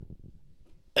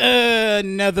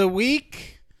Another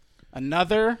week.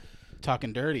 Another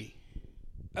Talking Dirty.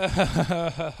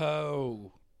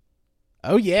 Oh.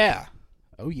 Oh, yeah.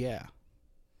 Oh, yeah.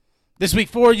 This week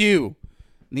for you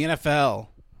in the NFL,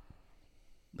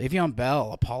 Le'Veon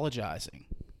Bell apologizing.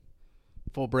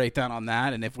 Full breakdown on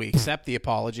that, and if we accept the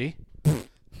apology.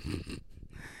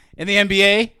 In the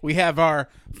NBA, we have our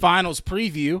finals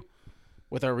preview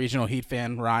with our regional Heat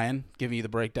fan, Ryan, giving you the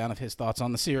breakdown of his thoughts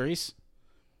on the series.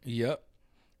 Yep.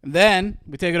 And then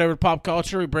we take it over to pop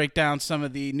culture. We break down some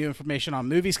of the new information on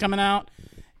movies coming out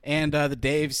and the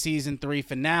Dave Season 3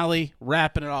 finale,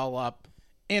 wrapping it all up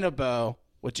in a bow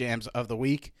with Jams of the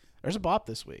Week. There's a bop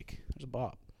this week. There's a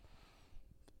bop.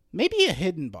 Maybe a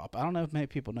hidden bop. I don't know if many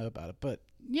people know about it, but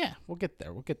yeah, we'll get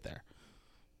there. We'll get there.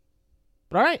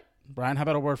 But all right, Brian, how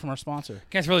about a word from our sponsor?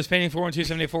 Cancer Brothers Painting,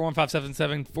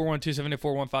 412-784-1577,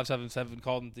 412-784-1577.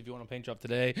 Call them if you want a paint job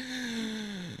today.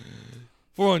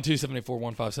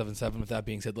 412-784-1577. With that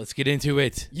being said, let's get into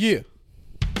it. Yeah.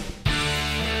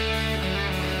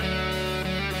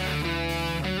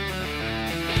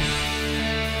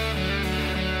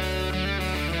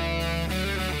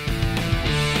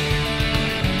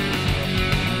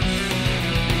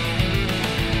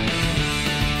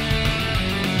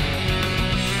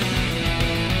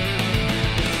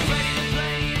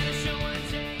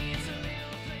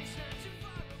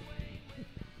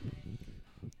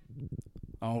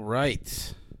 All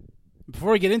right.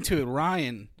 Before we get into it,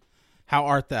 Ryan, how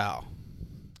art thou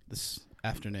this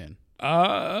afternoon?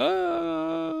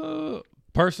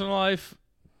 Personal life,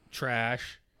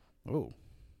 trash. Oh,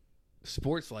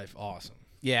 Sports life, awesome.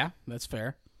 yeah, that's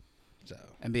fair. So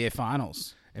NBA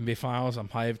Finals. NBA Finals, I'm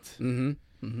hyped.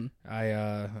 Mm-hmm.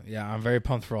 I'm very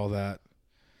pumped for all that.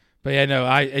 But yeah,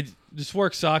 no, this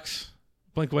work sucks.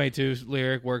 Blink-182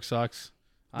 lyric, work sucks.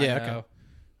 I know.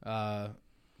 Okay.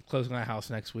 Closing my house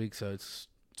next week, so it's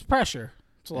pressure.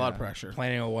 It's a lot of pressure.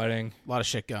 Planning a wedding. A lot of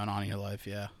shit going on in your life,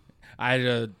 yeah. I had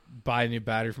to buy a new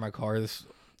battery for my car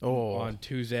on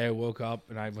Tuesday. I woke up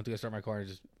and I went to go start my car and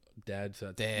it's just dead.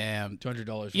 So damn,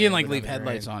 $200. You didn't leave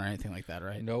headlights on or anything like that,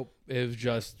 right? Nope. It was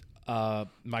just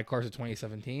my car's a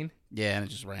 2017. Yeah, and it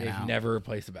just ran out. They've never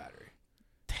replaced the battery.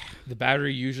 The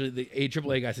battery usually, the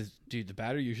AAA guy says, dude, the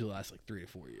battery usually lasts like 3 to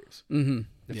 4 years. Mm-hmm.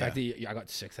 The fact that I got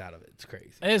 6 out of it, it's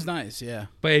crazy. It is nice, yeah.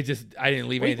 But I didn't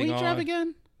leave anything on. What do you drive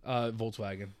again?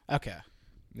 Volkswagen. Okay.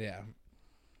 Yeah.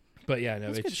 But yeah, no,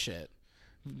 That's good shit.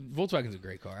 Volkswagen's a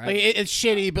great car. It's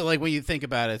shitty, but like when you think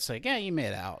about it, it's like, yeah, you made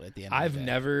it out at the end of the day. I've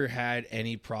never had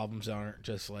any problems on it,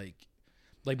 just like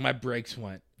my brakes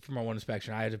went. For my one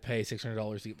inspection, I had to pay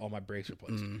 $600 to get all my brakes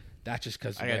replaced. That's just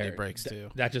because I got new brakes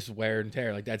too. That's just wear and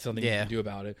tear. Like that's something you can do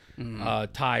about it.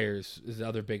 Tires is the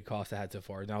other big cost I had so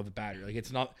far. Now the battery, like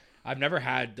it's not. I've never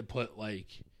had to put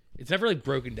it's never like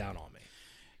broken down on me.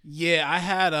 Yeah, I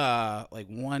had like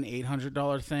one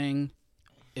 $800 thing.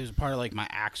 It was part of like my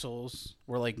axles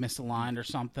were like misaligned or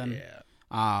something. Yeah.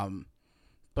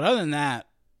 But other than that,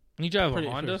 you drive a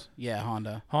Honda? Yeah,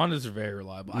 Honda. Hondas are very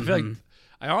reliable. I feel like.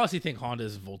 I honestly think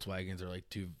Hondas and Volkswagens are like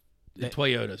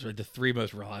Toyotas are the 3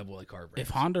 most reliable car brands.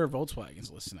 If Honda or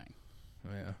Volkswagen's listening,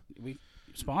 we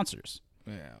sponsors.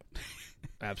 Yeah,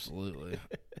 absolutely.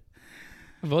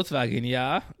 Volkswagen,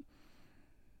 yeah.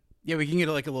 Yeah, we can get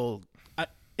like a little.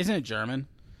 Isn't it German?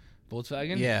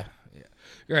 Volkswagen. Yeah.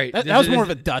 Great. That was more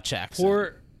of a Dutch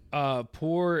accent.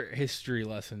 Poor history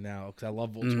lesson now because I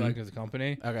love Volkswagen as a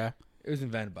company. Okay. It was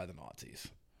invented by the Nazis.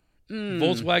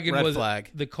 Volkswagen was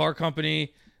the car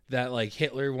company that like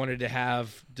Hitler wanted to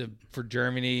have for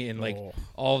Germany, and like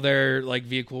all their like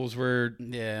vehicles were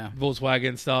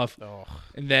Volkswagen stuff.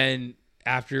 And then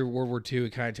after World War II, it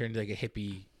kind of turned into like a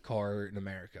hippie car in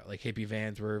America. Like hippie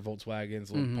vans were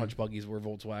Volkswagens, little punch buggies were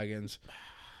Volkswagens,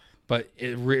 but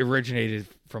it originated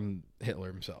from Hitler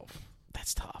himself.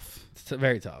 That's tough. It's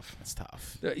very tough. That's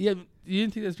tough. Yeah, you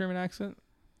didn't think that's German accent?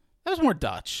 That was more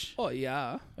Dutch. Oh,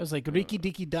 yeah. It was like Riki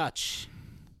Diki Dutch.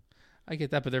 I get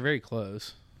that, but they're very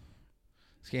close.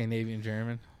 Scandinavian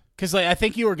German. Because like, I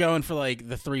think you were going for like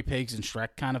the Three Pigs and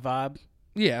Shrek kind of vibe.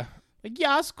 Yeah. Like,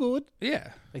 yeah, it's good.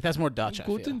 Yeah. Like, that's more Dutch, I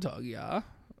feel. Guten Tag, yeah.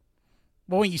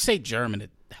 Well, when you say German,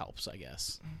 it helps, I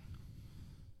guess.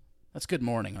 That's good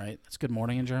morning, right? That's good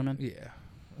morning in German? Yeah.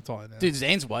 That's all I know. Dude,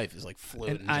 Zane's wife is like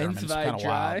fluent in German. It's kind of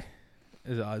wild.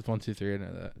 Is it 1, 2, 3? I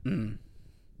know that.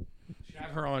 Should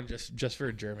have her on just for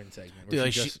a German segment. Dude,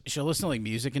 like she'll listen to like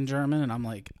music in German, and I'm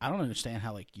like, I don't understand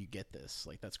how like you get this.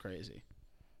 Like that's crazy.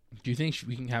 Do you think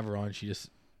we can have her on? She just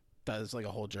does like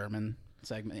a whole German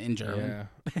segment in German.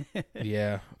 Yeah,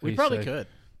 yeah. We probably could.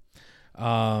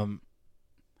 I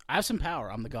have some power.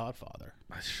 I'm the Godfather.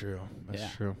 That's true.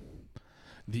 That's true.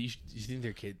 Do you think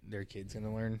their kids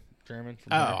gonna learn German?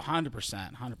 From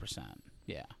 100%.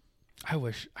 Yeah. I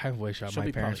wish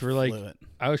my parents were like. Fluent.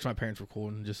 I wish my parents were cool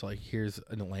and just like, here's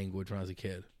a language when I was a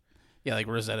kid. Yeah, like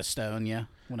Rosetta Stone. Yeah,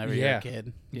 whenever you're a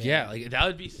kid. Yeah, like that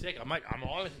would be sick. I'm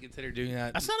always consider doing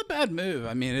that. That's not a bad move.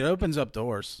 I mean, it opens up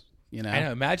doors. You know. I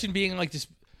know. Imagine being like just.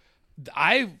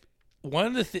 One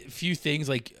of the few things,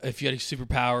 like if you had a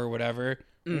superpower or whatever.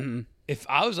 Mm-hmm. If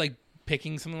I was like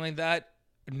picking something like that,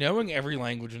 knowing every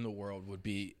language in the world would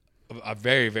be a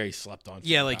very, very slept on.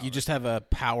 Yeah, like you just have a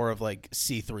power of like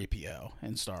C-3PO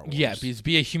in Star Wars. Yeah,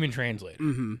 be a human translator.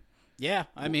 Mm-hmm. Yeah,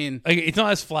 I mean, like, it's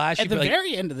not as flashy. At the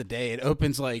very end of the day, it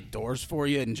opens like doors for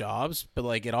you and jobs, but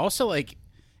like it also like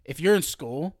if you're in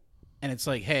school and it's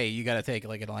like, hey, you got to take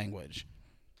like a language.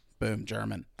 Boom,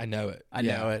 German. I know it. I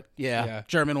know it. Yeah.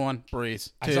 German one,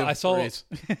 breeze. I saw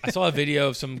a video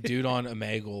of some dude on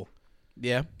Omegle.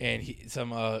 Yeah. And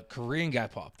some Korean guy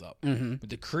popped up. Mm-hmm. But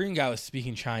the Korean guy was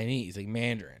speaking Chinese, like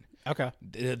Mandarin. Okay.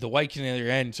 The white kid on the other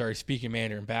end started speaking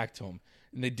Mandarin back to him.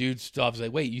 And the dude stops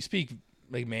like, wait, you speak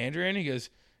like Mandarin? He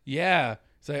goes, yeah.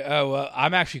 It's like, oh, well,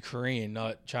 I'm actually Korean,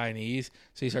 not Chinese.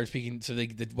 So he started speaking. So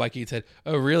the white kid said,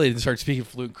 oh, really? And started speaking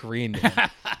fluent Korean to him.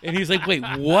 And he's like, wait,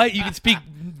 what? You can speak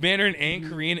Mandarin and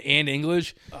Korean and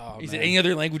English? Oh, he said, any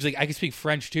other language? Like, I can speak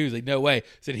French too. He's like, no way.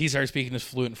 So he started speaking this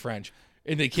fluent French.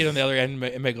 And the kid on the other end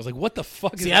was like, what the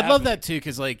fuck is I love that too,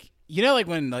 because like, you know, like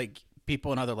when like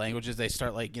people in other languages, they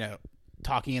start like, you know,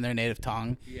 talking in their native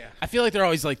tongue. Yeah. I feel like they're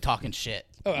always like talking shit.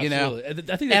 Oh, absolutely. You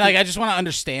know? I think I just want to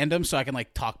understand them so I can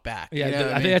like talk back. Yeah, you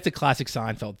know I think that's a classic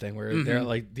Seinfeld thing where they're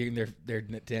like getting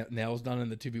their nails done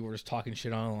and the two people were just talking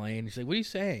shit on a lane. He's like, what are you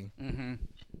saying? Mm-hmm.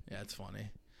 Yeah, it's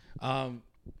funny.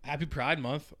 Happy Pride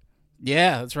Month.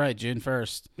 Yeah, that's right. June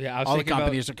 1st. Yeah, all the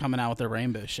companies are coming out with their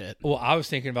rainbow shit. Well, I was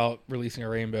thinking about releasing a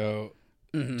rainbow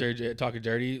Talkin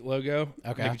Dirty logo.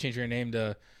 Okay. Maybe change your name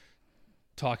to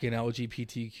Talkin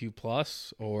LGBTQ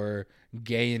plus or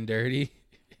Gay and Dirty.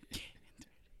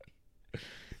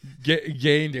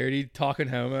 Gay and Dirty, Talkin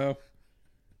Homo.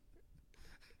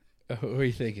 What are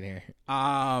you thinking here?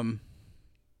 Pride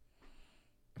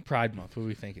Month. What are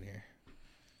we thinking here?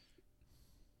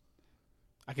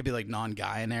 I could be like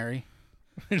non-guyanary.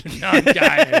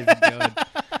 Non-guyanary is good.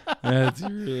 That's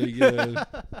really good.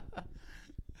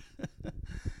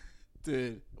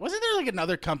 Dude, wasn't there like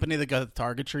another company that got the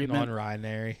Target treatment?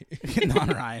 Non-Ryanary.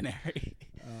 Non-Ryanary.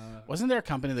 Wasn't there a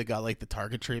company that got like the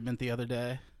Target treatment the other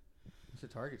day? What's the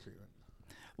Target treatment?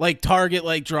 Like Target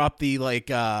like dropped the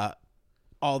like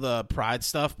all the Pride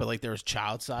stuff, but like there was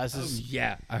child sizes. Oh,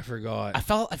 yeah, I forgot. I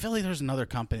felt like there was another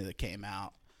company that came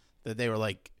out that they were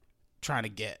like trying to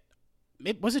get.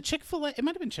 Was it Chick-fil-A? It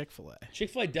might have been Chick-fil-A.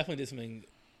 Chick-fil-A definitely did something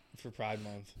for Pride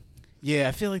Month. Yeah,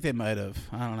 I feel like they might have.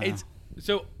 I don't know.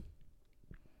 So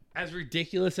as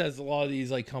ridiculous as a lot of these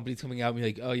like companies coming out and be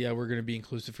like, oh yeah, we're going to be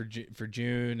inclusive for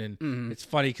June, and it's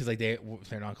funny because like they're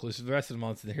not inclusive the rest of the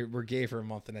month. We're gay for a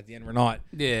month, and at the end we're not.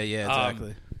 Yeah,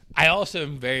 exactly. I also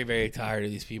am very, very tired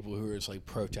of these people who are just like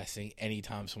protesting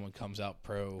anytime someone comes out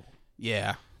pro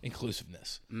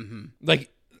inclusiveness. Mm-hmm.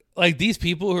 Like these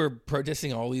people who are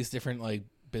protesting all these different like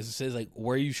businesses, like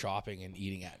where are you shopping and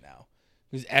eating at now?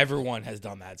 Because everyone has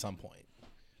done that at some point.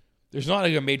 There's not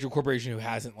like a major corporation who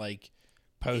hasn't like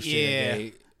posted a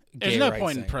gay There's no rights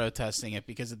point thing. in protesting it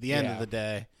because at the end of the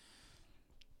day,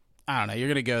 I don't know. You're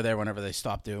gonna go there whenever they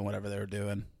stop doing whatever they were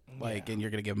doing, and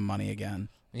you're gonna give them money again.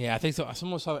 Yeah, I think so.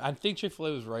 I think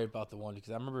Chick-fil-A was right about the one because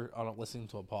I remember listening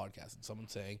to a podcast and someone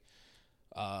saying,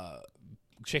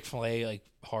 Chick-fil-A like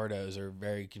hardos are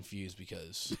very confused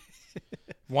because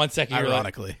one second you're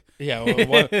ironically,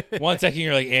 one second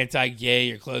you're like anti-gay,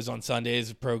 you're closed on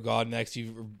Sundays, pro-God. Next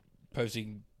you're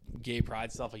posting gay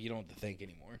pride stuff. Like you don't have to think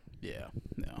anymore. Yeah,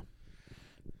 no.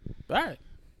 All right,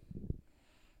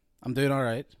 I'm doing all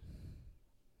right.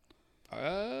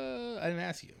 I didn't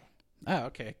ask you. Oh,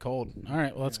 okay, cold. All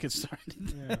right, well let's get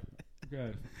started. Yeah,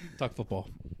 good. Talk football.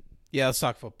 Yeah, let's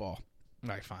talk football. All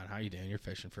right, fine. How you doing? You're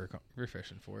fishing for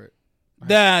it.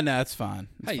 No, it's fine.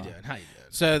 How you doing?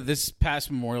 So this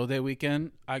past Memorial Day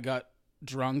weekend, I got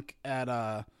drunk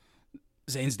at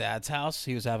Zane's dad's house.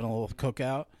 He was having a little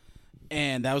cookout,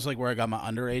 and that was like where I got my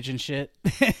underage and shit.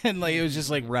 And like it was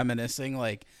just like reminiscing,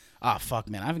 like, oh fuck,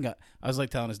 man, I was like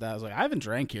telling his dad, I was like, I haven't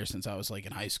drank here since I was like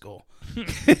in high school.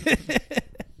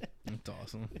 That's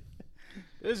awesome.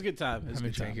 It was a good time. I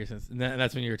haven't drank here since.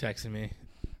 That's when you were texting me.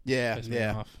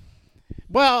 Yeah.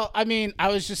 Well, I mean, I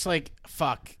was just like,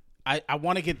 fuck. I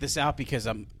want to get this out because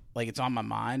I'm like it's on my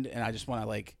mind, and I just want to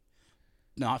like,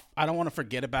 I don't want to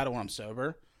forget about it when I'm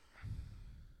sober.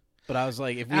 But I was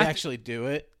like, if we actually do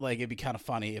it, like, it'd be kind of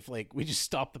funny if, like, we just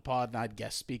stopped the pod and I had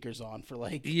guest speakers on for,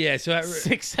 like, 6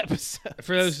 episodes.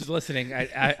 For those listening,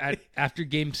 after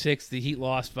Game 6, the Heat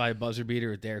lost by a buzzer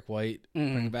beater with Derek White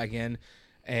bringing back in.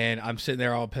 And I'm sitting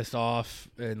there all pissed off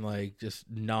and, like, just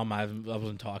numb. I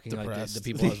wasn't talking like the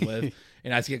people I was with.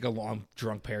 And I just get a long,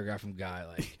 drunk paragraph from Guy,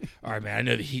 like, all right, man, I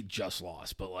know the Heat just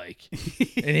lost, but, like,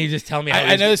 and he just tell me how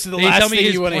I know this is the last thing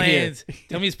you want to hear.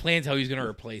 Tell me his plans, how he's going to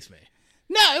replace me.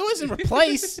 No, it wasn't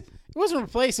replace. It wasn't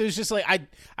replace. It was just like,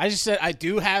 I just said, I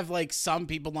do have, like, some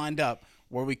people lined up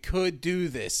where we could do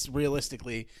this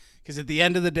realistically. Because at the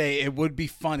end of the day, it would be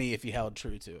funny if you held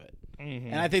true to it. Mm-hmm.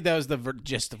 And I think that was the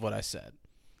gist of what I said.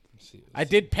 I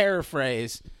did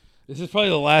paraphrase. This is probably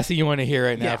the last thing you want to hear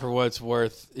right now. For what it's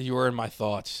worth, you were in my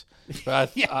thoughts.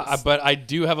 But yes. But I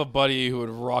do have a buddy who would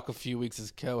rock a few weeks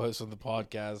as co-host on the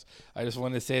podcast. I just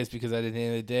wanted to say this because at the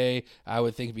end of the day, I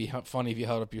would think it'd be funny if you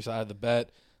held up your side of the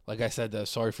bet. Like I said, though,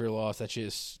 sorry for your loss. That shit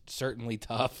is certainly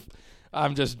tough.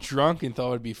 I'm just drunk and thought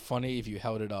it would be funny if you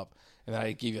held it up. And then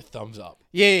I gave you a thumbs up.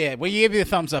 Yeah. When you gave me the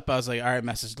thumbs up, I was like, all right,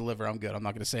 message delivered. I'm good. I'm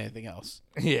not going to say anything else.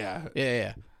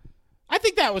 Yeah. I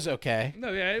think that was okay.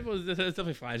 No, yeah, it was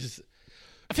definitely fine.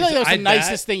 I feel like that was the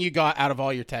nicest thing you got out of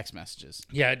all your text messages.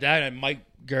 Yeah, Dad and Mike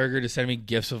Gerger just sent me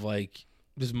gifts of, like,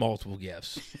 just multiple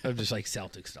gifts of just, like,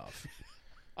 Celtic stuff.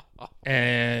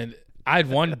 And I had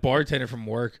one bartender from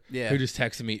work who just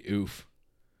texted me, oof.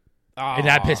 And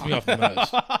that pissed me off the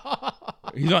most.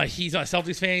 He's not a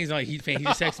Celtics fan. He's not a Heat fan. He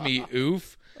just texted me,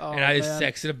 oof. And I just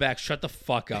texted him back, shut the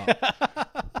fuck up.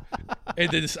 And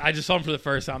then I just saw him for the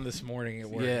first time this morning at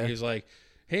work. Yeah. He was like,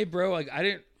 hey, bro, like, I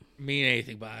didn't mean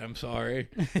anything by it. I'm sorry.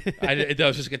 That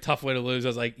was just a tough way to lose. I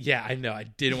was like, yeah, I know. I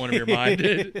didn't want to be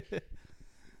reminded.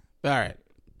 All right.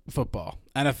 Football.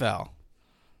 NFL.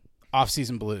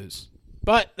 Off-season blues.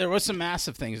 But there was some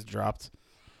massive things that dropped.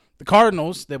 The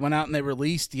Cardinals, they went out and they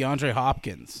released DeAndre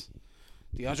Hopkins.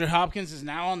 DeAndre Hopkins is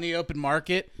now on the open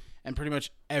market, and pretty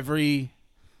much every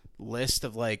list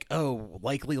of, like,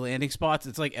 likely landing spots,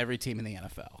 it's like every team in the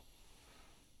NFL.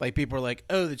 Like, people are like,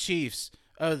 the Chiefs,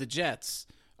 the Jets,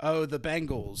 the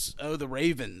Bengals, the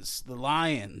Ravens, the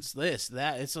Lions, this,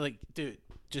 that. It's like, dude,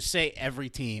 just say every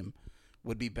team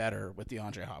would be better with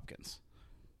DeAndre Hopkins.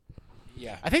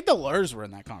 Yeah. I think the Lurs were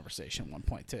in that conversation at one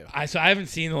point, too. So I haven't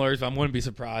seen the Lurs, but I wouldn't be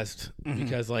surprised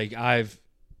because, like,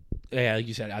 like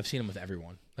you said, I've seen them with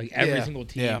everyone. Like, every single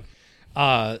team.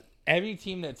 Yeah. Every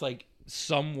team that's, like,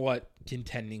 somewhat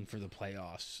contending for the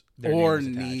playoffs. Or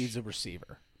needs a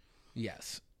receiver.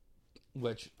 Yes.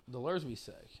 Which, the Lurs would be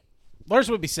sick. Lurs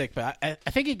would be sick, but I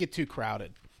think it'd get too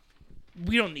crowded.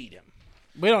 We don't need him.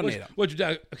 We don't need him.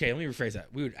 Okay, let me rephrase that.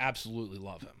 We would absolutely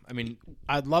love him. I mean,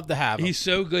 I'd love to have him. He's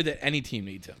so good that any team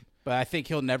needs him. But I think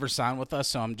he'll never sign with us,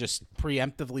 so I'm just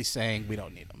preemptively saying we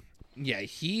don't need him. Yeah,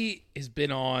 he has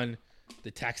been on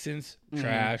the Texans,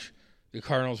 trash. The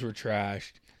Cardinals were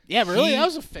trashed. Yeah, really? That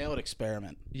was a failed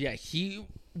experiment. Yeah, he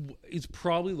is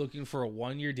probably looking for a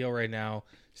 1-year deal right now,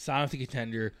 sign with the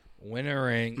contender, win a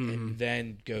ring, and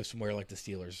then go somewhere like the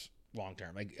Steelers long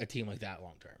term, like a team like that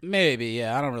long term. Maybe,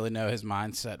 yeah. I don't really know his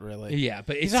mindset, really. Yeah,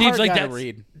 but He's it seems like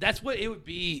that's what it would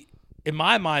be. In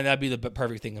my mind, that'd be the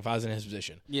perfect thing if I was in his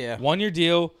position. Yeah. 1-year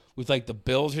deal with, like, the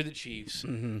Bills or the Chiefs,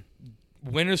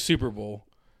 win a Super Bowl,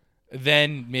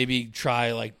 then maybe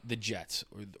try, like, the Jets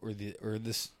or the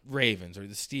Ravens or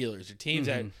the Steelers or teams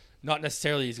that not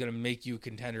necessarily is going to make you a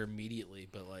contender immediately,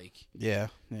 but, like, yeah,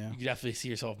 you could definitely see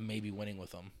yourself maybe winning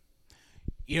with them.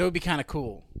 You know, it would be kind of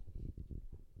cool.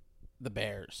 The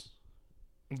Bears.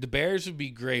 The Bears would be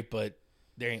great, but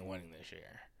they ain't winning this year.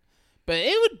 But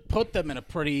it would put them in a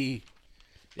pretty,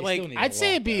 I'd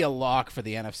say it'd be a lock for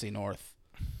the NFC North.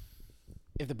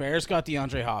 If the Bears got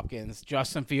DeAndre Hopkins,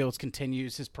 Justin Fields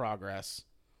continues his progress.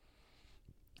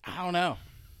 I don't know.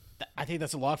 I think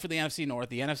that's a lock for the NFC North.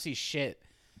 The NFC shit.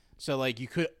 So, like, you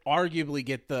could arguably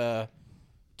get the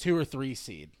 2 or 3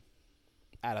 seed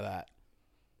out of that.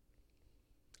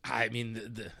 I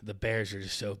mean, the Bears are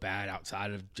just so bad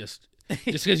outside of just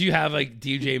because you have, like,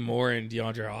 DJ Moore and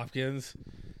DeAndre Hopkins.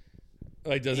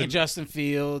 Like, and Justin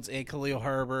Fields and Khalil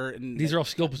Herbert. And these are all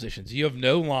skill positions. You have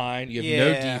no line. You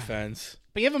have no defense.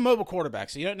 But you have a mobile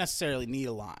quarterback, so you don't necessarily need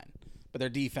a line. But their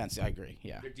defense, I agree.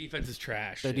 Yeah, their defense is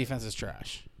trash. Defense is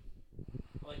trash.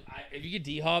 Like, if you get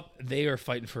D-Hop, they are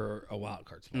fighting for a wild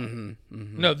card spot.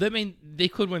 No, they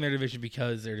could win their division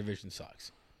because their division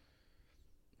sucks.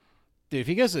 Dude, if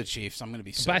he goes to the Chiefs, I'm going to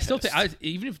be so But I still pissed.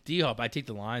 even if D-Hop, I take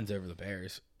the Lions over the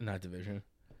Bears in that division.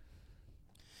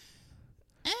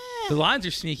 The Lions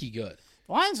are sneaky good.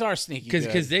 Lions are sneaky good.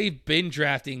 Because they've been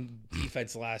drafting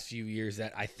defense the last few years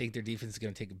that I think their defense is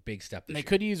going to take a big step. They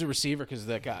could use a receiver because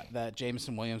that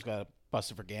Jameson Williams got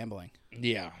busted for gambling.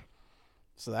 Yeah.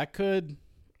 So that could.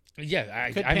 Yeah,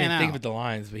 I didn't think of the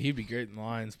Lions, but he'd be great in the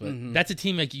Lions. But that's a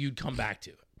team like you'd come back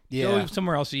to. Yeah. Go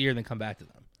somewhere else a year and then come back to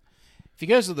them. If he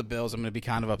goes to the Bills, I'm going to be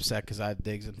kind of upset because I have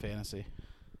Diggs in fantasy.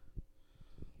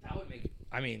 That would make.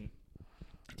 I mean,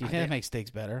 do you think that makes Diggs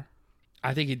better?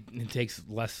 I think it takes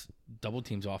less double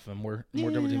teams off him, more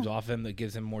double teams off him. That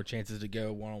gives him more chances to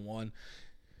go 1-on-1.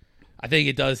 I think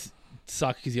it does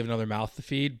suck because you have another mouth to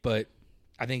feed, but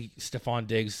I think Stephon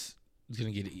Diggs is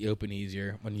going to get open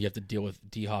easier when you have to deal with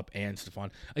D-Hop and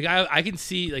Stephon. Like I can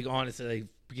see, like, honestly, like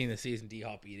beginning of the season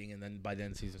D-Hop eating, and then by the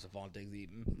end of the season Stephon Diggs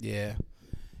eating. Yeah.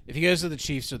 If he goes to the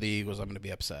Chiefs or the Eagles, I'm going to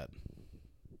be upset.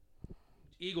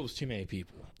 Eagles, too many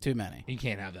people. Too many. You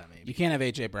can't have that many. You can't have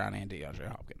A.J. Brown and DeAndre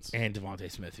Hopkins. And Devontae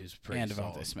Smith, who's pretty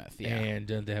solid. Devontae Smith, yeah. And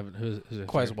they have who's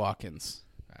Quez Watkins.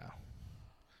 Wow.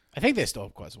 I think they still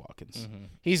have Quez Watkins. Mm-hmm.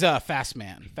 He's a fast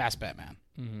Batman.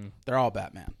 Mm-hmm. They're all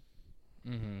Batman.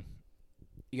 Mm-hmm.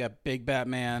 You got Big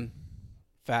Batman,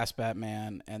 Fast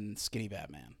Batman, and Skinny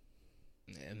Batman.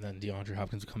 And then DeAndre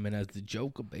Hopkins will come in as the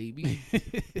Joker, baby.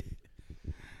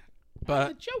 But I'm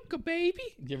the Joker, baby.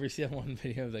 Did you ever see that one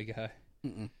video of that guy?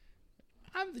 Mm-mm.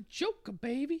 I'm the Joker,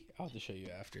 baby. I'll have to show you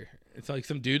after. It's like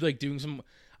some dude like doing some.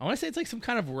 I want to say it's like some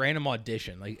kind of random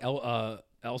audition. Like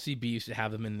LCB used to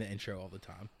have them in the intro all the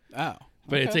time. Oh,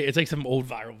 but it's like some old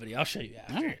viral video. I'll show you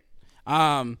after.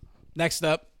 Right. Next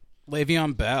up,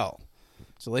 Le'Veon Bell.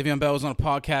 So Le'Veon Bell was on a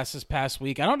podcast this past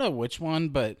week. I don't know which one,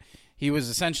 but he was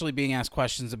essentially being asked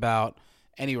questions about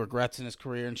any regrets in his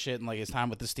career and shit, and like his time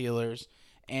with the Steelers.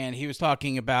 And he was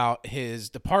talking about his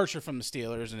departure from the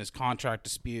Steelers and his contract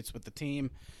disputes with the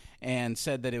team, and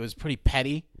said that it was pretty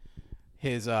petty,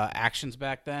 his actions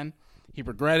back then. He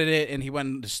regretted it, and he went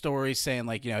into stories saying,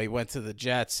 like, he went to the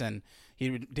Jets, and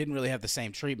he didn't really have the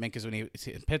same treatment because when he was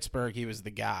in Pittsburgh, he was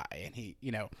the guy, and he,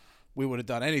 we would have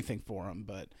done anything for him,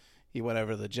 but he went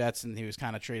over to the Jets, and he was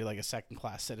kind of treated like a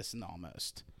second-class citizen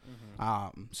almost.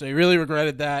 Mm-hmm. So he really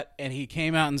regretted that, and he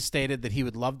came out and stated that he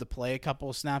would love to play a couple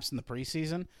of snaps in the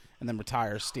preseason and then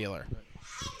retire as Steeler.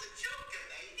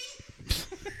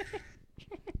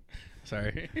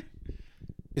 Sorry.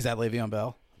 Is that Le'Veon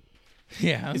Bell?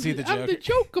 Yeah. Is he the Joker? I'm the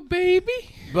Joker,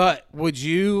 baby. But would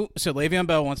you... So Le'Veon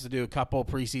Bell wants to do a couple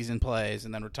preseason plays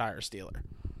and then retire Steeler.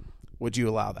 Would you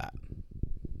allow that?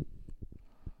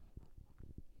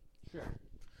 Sure.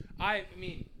 I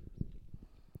mean...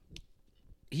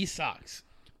 He sucks.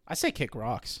 I say kick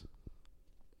rocks.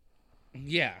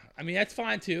 Yeah. I mean, that's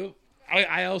fine, too.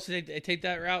 I also take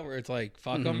that route where it's like,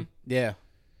 fuck him. Yeah.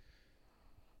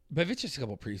 But if it's just a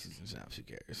couple preseason snaps, who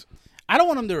cares? I don't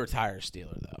want him to retire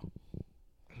Steeler, though.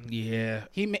 Yeah.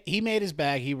 He made his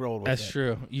bag. He rolled with it. That's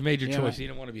true. You made your choice. You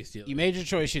didn't want to be a Steeler. You made your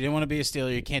choice. You didn't want to be a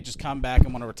Steeler. You can't just come back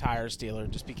and want to retire a Steeler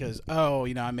just because,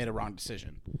 I made a wrong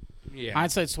decision. Yeah.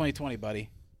 Hindsight's 20/20, buddy.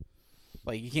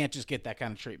 Like, you can't just get that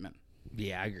kind of treatment.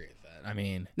 Yeah, I agree with that. I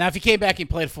mean... Now, if he came back and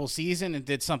played a full season and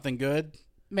did something good,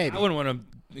 maybe. I wouldn't want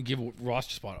to give a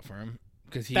roster spot up for him.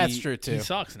 That's true, too. He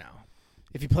sucks now.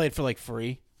 If he played for, like,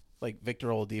 free, like Victor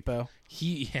Oladipo.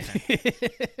 He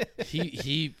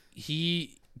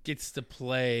gets to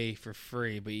play for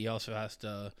free, but he also has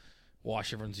to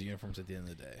wash everyone's uniforms at the end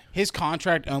of the day. His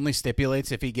contract only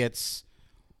stipulates if he gets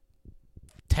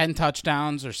 10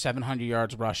 touchdowns or 700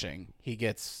 yards rushing, he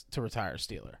gets to retire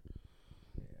Steeler.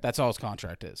 That's all his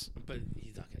contract is. But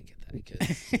he's not going to get that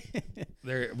because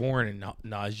they're Warren and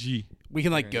Najee. We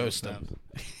can, like, ghost him.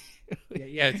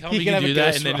 Yeah, tell me you can do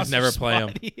that and then just never play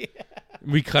him. Yeah.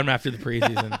 We cut him after the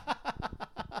preseason.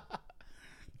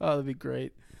 Oh, that'd be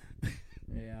great.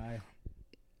 I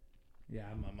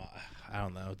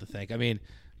don't know what to think. I mean,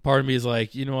 part of me is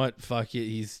like, you know what? Fuck it.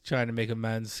 He's trying to make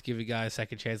amends. Give a guy a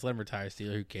second chance. Let him retire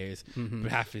Steeler. Who cares? Mm-hmm.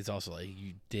 But half of it's also like,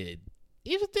 you did.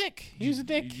 He was a dick. He was a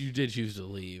dick. You did choose to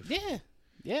leave. Yeah.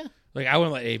 Yeah. Like, I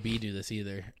wouldn't let AB do this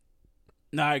either.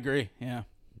 No, I agree. Yeah.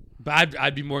 But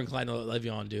I'd be more inclined to let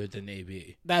Le'Veon do it than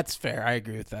AB. That's fair. I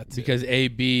agree with that, too. Because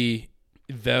AB,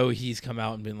 though he's come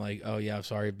out and been like, oh, yeah, I'm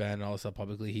sorry, Ben, and all this stuff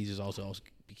publicly, he just also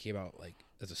came out, like,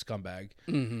 as a scumbag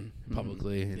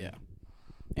publicly. Mm-hmm. Yeah.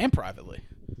 And privately.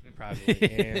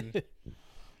 And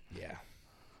yeah.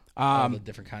 All the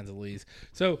different kinds of leads.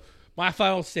 So, my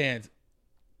final stand,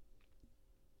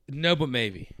 no but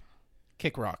maybe.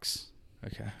 Kick rocks.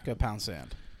 Okay. Go pound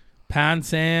sand. Pound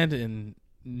sand and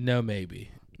no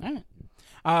maybe. All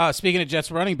right. Speaking of Jets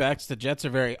running backs, the Jets are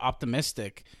very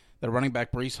optimistic that running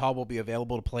back Breece Hall will be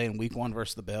available to play in Week 1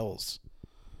 versus the Bills.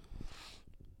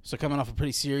 So coming off a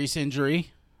pretty serious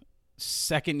injury,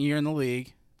 second year in the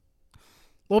league,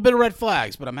 little bit of red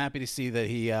flags, but I'm happy to see that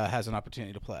he has an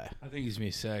opportunity to play. I think he's gonna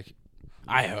be sick.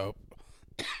 I hope.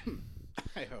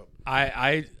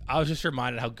 I was just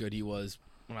reminded how good he was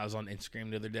when I was on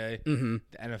Instagram the other day. Mm-hmm.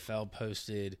 The NFL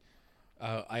posted.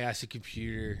 I asked a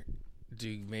computer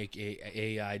to make a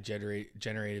AI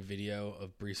generated video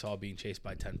of Breece Hall being chased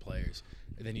by 10 players,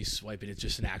 and then you swipe it. It's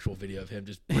just an actual video of him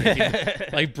just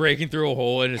breaking through a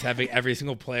hole and just having every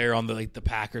single player on the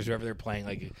Packers, whoever they're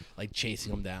playing, like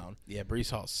chasing him down. Yeah,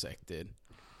 Breece Hall's sick, dude.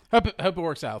 Hope it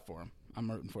works out for him.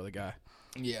 I'm rooting for the guy.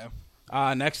 Yeah.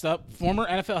 Next up, former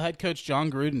NFL head coach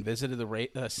John Gruden visited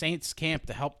the Saints camp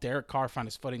to help Derek Carr find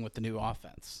his footing with the new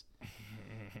offense.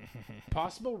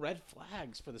 Possible red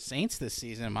flags for the Saints this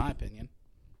season, in my opinion.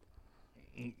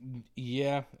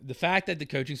 Yeah, the fact that the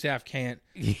coaching staff can't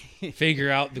figure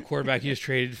out the quarterback he just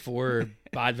traded for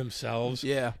by themselves.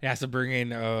 Yeah, he has to bring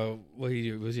in.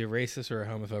 Was he a racist or a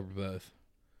homophobe or both?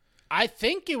 I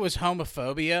think it was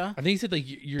homophobia. I think he said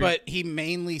you're, but he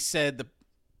mainly said the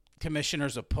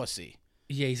commissioner's a pussy.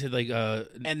 Yeah, he said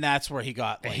and that's where he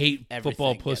got hate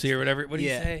football pussy or whatever. What did he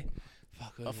say?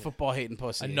 A football hating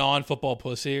pussy. A non-football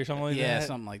pussy or something like that? Yeah,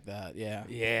 something like that. Yeah.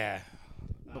 Yeah.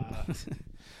 I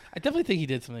definitely think he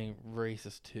did something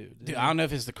racist too. Dude, I don't know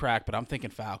if it's the crack, but I'm thinking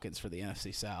Falcons for the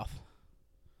NFC South.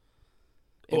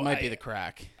 It might be the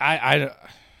crack. I don't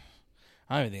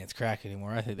even think it's crack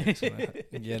anymore. I think they're just gonna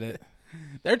get it.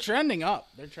 They're trending up.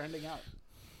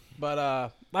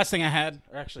 But last thing I had,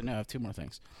 or actually no, I have two more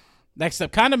things. Next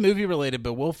up, kind of movie related,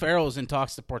 but Will Ferrell is in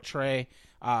talks to portray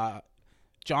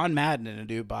John Madden in a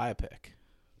new biopic.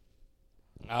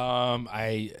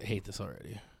 I hate this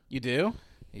already. You do?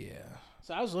 Yeah.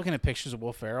 So I was looking at pictures of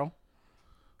Will Ferrell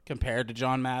compared to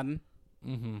John Madden.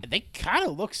 Mm-hmm. They kind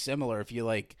of look similar if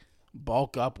you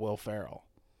bulk up Will Ferrell.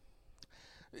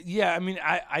 Yeah, I mean,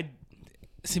 I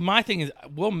see. My thing is,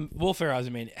 Will Ferrell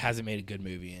hasn't made a good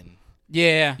movie in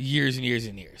years and years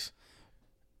and years,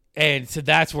 and so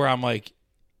that's where I'm like,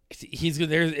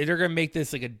 they're gonna make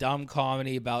this like a dumb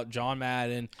comedy about John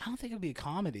Madden. I don't think it'll be a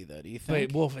comedy though. Do you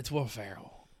think? But it's Will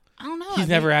Ferrell. I don't know. He's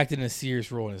never acted in a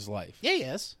serious role in his life. Yeah, he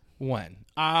is. When?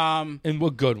 And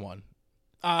what good one?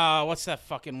 What's that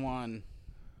fucking one?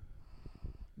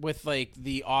 With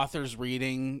the author's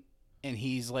reading, and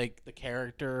he's the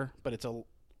character, but it's a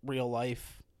real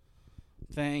life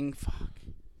thing. Fuck.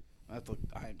 I have to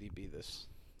IMDb this.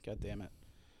 God damn it.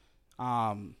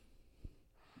 I'm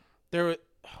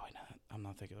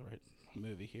not thinking of the right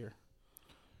movie here.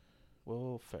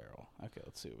 Will Ferrell. Okay,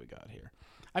 let's see what we got here.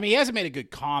 I mean, he hasn't made a good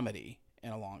comedy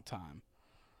in a long time.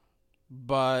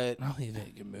 But I don't think he made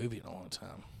a good movie in a long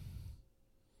time.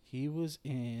 He was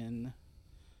in...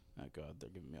 Oh, God, they're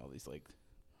giving me all these,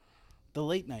 the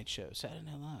late night show, Saturday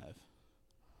Night Live.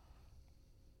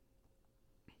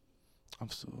 I'm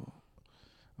still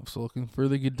looking for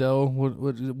the Goodell.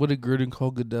 What did Gruden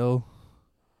call Goodell?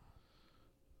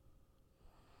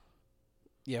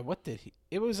 Yeah, what did he...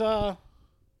 It was, Non-pussy.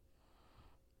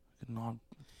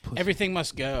 Everything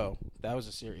Must Go. That was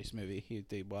a serious movie he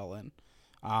did well in.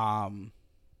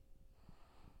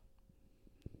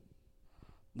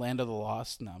 Land of the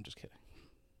Lost. No, I'm just kidding.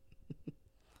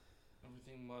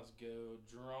 Everything Must Go.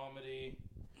 Dramedy.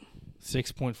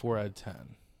 6.4 out of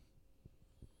 10.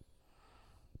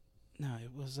 No,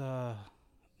 it was a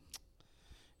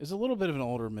little bit of an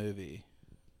older movie.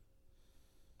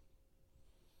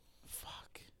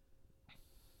 Fuck.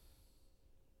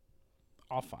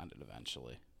 I'll find it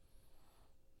eventually.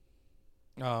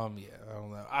 Yeah, I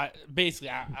don't know.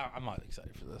 I'm not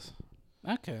excited for this.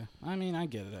 Okay. I mean, I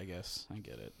get it, I guess. I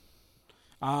get it.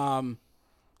 I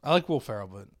like Will Ferrell,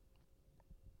 but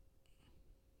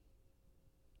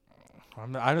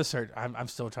I'm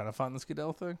still trying to find this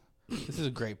Goodell thing. This is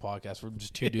a great podcast. We're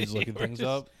just two dudes looking things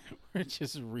up. We're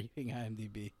just reading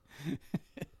IMDb.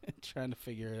 Trying to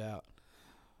figure it out.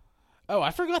 Oh,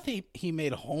 I forgot that he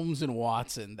made Holmes and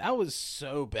Watson. That was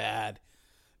so bad.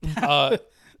 That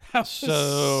was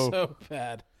so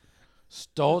bad.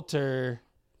 Stalter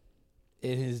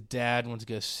and his dad went to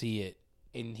go see it,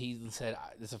 and he said,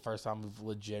 "This is the first time we've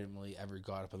legitimately ever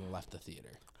got up and left the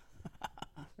theater."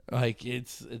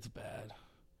 It's bad.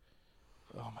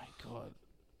 Oh my God.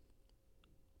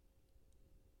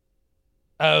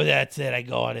 Oh, that's it. I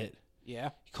got it.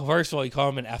 Yeah. First of all, you call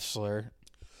him an F slur,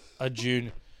 a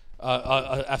June,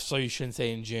 F slur you shouldn't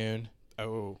say in June.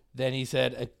 Oh. Then he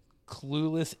said a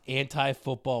clueless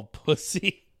anti-football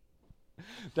pussy.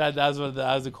 That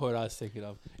was the quote I was thinking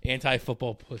of.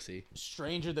 Anti-football pussy.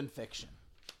 Stranger Than Fiction.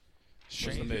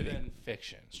 Stranger Than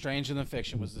Fiction. Stranger Than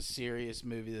Fiction was the serious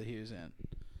movie that he was in.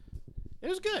 It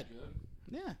was good.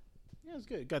 Yeah, it was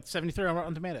good. Got 73 on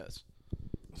Rotten Tomatoes.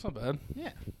 That's not bad.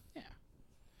 Yeah.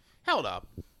 held up.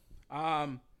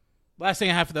 Last thing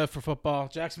I have for football,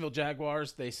 Jacksonville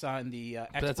Jaguars. They signed the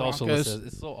ex-Broncos. That's also listed.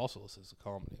 It's also listed as a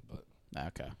comedy, but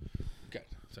okay.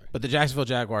 Sorry. But the Jacksonville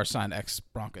Jaguars signed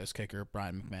ex-Broncos kicker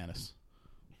Brian McManus.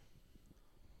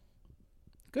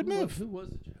 Good move. Who was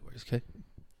the Jaguars? Okay.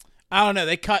 I don't know.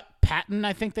 They cut Patton,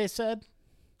 I think they said.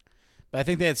 But I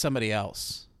think they had somebody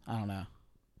else. I don't know.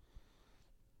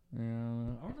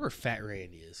 I wonder where Fat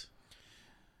Randy is.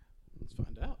 Let's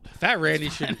find out. Fat Randy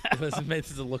should.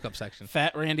 This is a lookup section.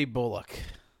 Fat Randy Bullock.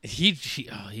 He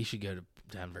should go to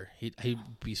Denver. He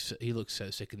looks so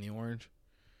sick in the orange.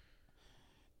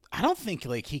 I don't think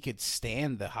he could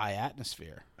stand the high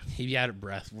atmosphere. He'd be out of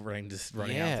breath running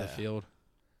out the field.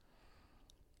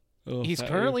 He's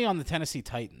currently on the Tennessee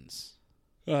Titans.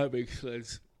 That makes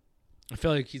sense. I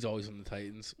feel like he's always on the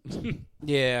Titans.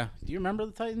 Yeah. Do you remember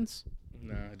the Titans?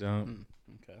 No, I don't.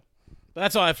 Okay. But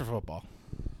that's all I have for football.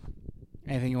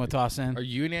 Anything you want to toss in? Are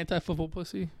you an anti-football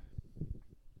pussy?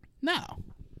 No.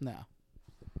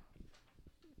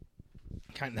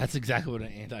 That's exactly what an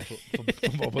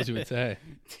anti-football pussy would say.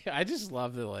 I just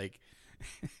love that,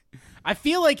 I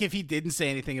feel like if he didn't say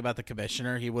anything about the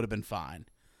commissioner, he would have been fine.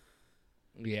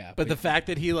 Yeah. But the fact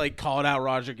that he, called out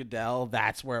Roger Goodell,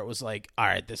 that's where it was all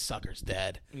right, this sucker's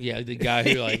dead. Yeah, the guy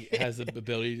who, has the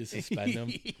ability to suspend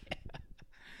him. Yeah.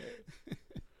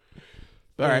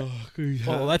 All right.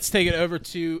 Well, let's take it over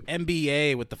to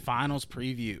NBA with the finals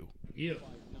preview. Yeah.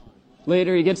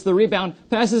 Later, he gets the rebound,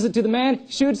 passes it to the man,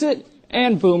 shoots it,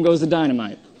 and boom goes the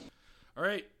dynamite. All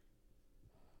right.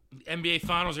 The NBA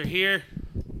finals are here.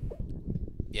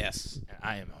 Yes. And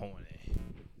I am horny.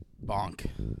 Bonk.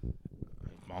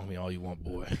 Bonk me all you want,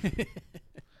 boy.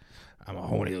 I'm a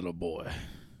horny little boy.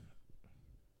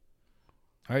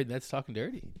 All right, that's talking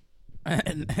dirty.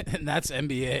 And that's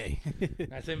NBA.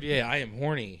 That's NBA. I am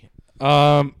horny.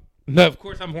 No, of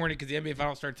course I'm horny because the NBA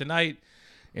finals start tonight.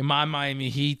 And my Miami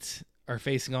Heat are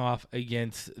facing off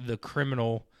against the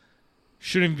criminal.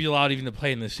 Shouldn't be allowed even to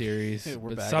play in this series,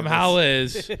 but somehow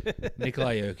is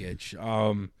Nikola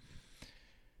Jokic.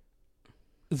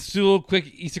 Let's do a little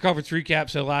quick Eastern Conference recap.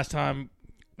 So last time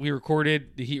we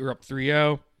recorded, the Heat were up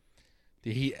 3-0.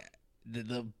 The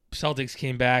Celtics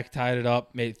came back, tied it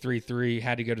up, made it 3-3,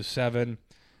 had to go to 7.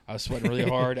 I was sweating really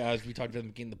hard as we talked about the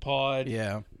beginning of the pod.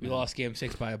 Yeah. We lost Game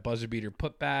 6 by a buzzer beater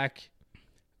putback.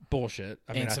 Bullshit.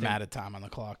 Some added time on the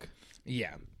clock.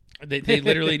 Yeah. They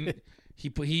literally he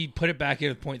put it back in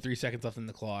with 0.3 seconds left in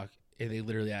the clock, and they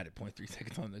literally added 0.3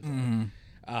 seconds on the clock.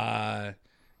 Mm-hmm.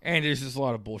 And there's just a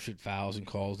lot of bullshit fouls and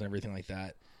calls and everything like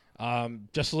that.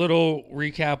 Just a little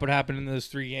recap what happened in those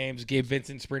 3 games. Gabe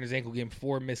Vincent sprained his ankle Game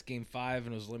 4, missed Game 5,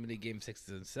 and was limited Game 6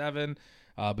 and 7.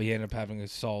 But he ended up having a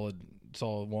solid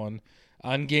one.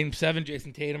 On Game 7,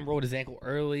 Jason Tatum rolled his ankle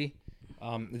early.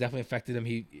 It definitely affected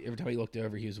him. Every time he looked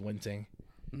over, he was wincing.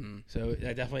 Mm-hmm. So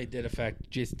that definitely did affect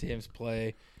Jason Tatum's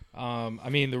play.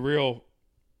 The real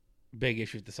big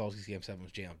issue with the Celtics Game 7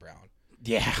 was Jaylen Brown.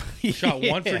 Yeah. Shot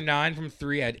 1 for 9 from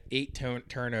 3, had 8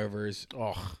 turnovers.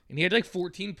 Oh. And he had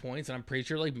 14 points, and I'm pretty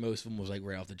sure most of them was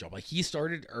right off the jump. He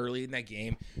started early in that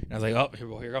game, and I was like,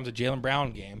 oh, here comes a Jaylen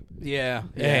Brown game. Yeah.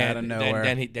 And out of nowhere.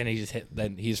 Then he just hit.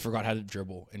 Then he just forgot how to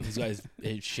dribble, and he's got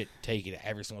his shit taken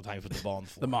every single time he put the ball on the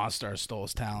floor. The monster stole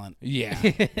his talent. Yeah.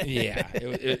 Yeah.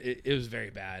 It was very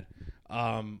bad.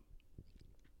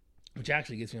 Which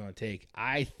actually gets me on a take.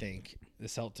 I think the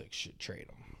Celtics should trade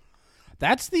him.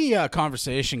 That's the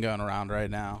conversation going around right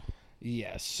now.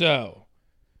 Yeah. So,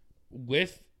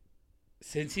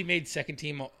 since he made second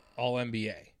team All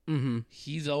NBA, mm-hmm.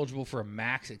 he's eligible for a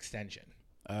max extension.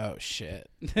 Oh shit!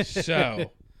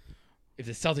 So, if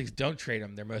the Celtics don't trade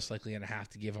him, they're most likely going to have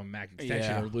to give him a max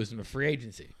extension or lose him to free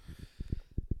agency.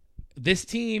 This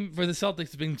team for the Celtics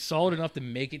has been solid enough to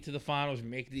make it to the finals,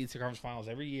 make it to the Eastern Conference Finals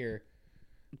every year.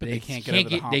 But they can't get over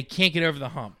the hump. They can't get over the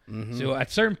hump. Mm-hmm. So at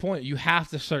a certain point, you have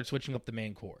to start switching up the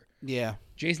main core. Yeah.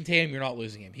 Jason Tatum, you're not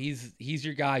losing him. He's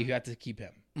your guy. You have to keep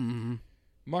him. Mm-hmm.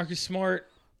 Marcus Smart,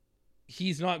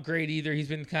 he's not great either. He's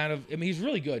been he's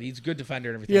really good. He's a good defender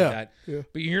and everything like that. Yeah.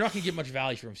 But you're not going to get much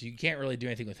value from him, so you can't really do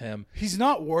anything with him. He's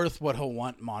not worth what he'll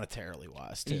want monetarily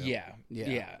wise, too. Yeah.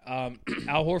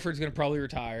 Al Horford's going to probably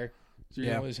retire, so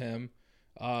you're going to lose him.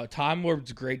 Time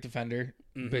Lord's a great defender,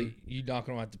 but you're not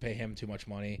going to have to pay him too much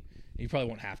money. You probably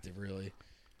won't have to, really.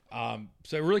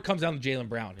 So it really comes down to Jaylen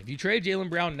Brown. If you trade Jaylen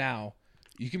Brown now,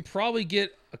 you can probably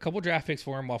get a couple draft picks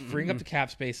for him while freeing up the cap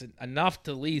space enough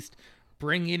to at least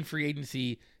bring in free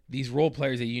agency these role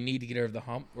players that you need to get over the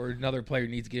hump, or another player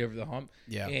needs to get over the hump.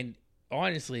 Yeah. And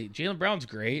honestly, Jaylen Brown's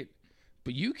great,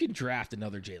 but you can draft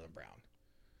another Jaylen Brown.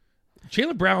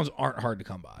 Jaylen Browns aren't hard to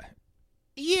come by.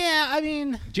 Yeah,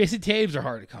 Jason Taves are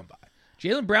hard to come by.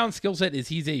 Jaylen Brown's skill set is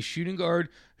he's a shooting guard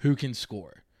who can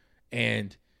score,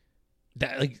 and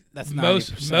that's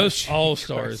most all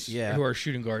stars who are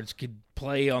shooting guards could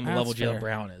play on the level Jaylen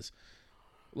Brown is.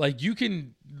 Like, you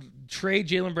can trade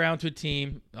Jaylen Brown to a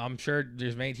team. I'm sure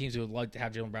there's many teams who would like to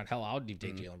have Jaylen Brown. Hell, I would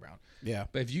take Jaylen Brown. Yeah.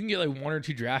 But if you can get like 1 or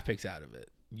 2 draft picks out of it,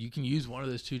 you can use one of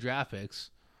those 2 draft picks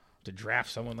to draft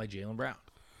someone like Jaylen Brown.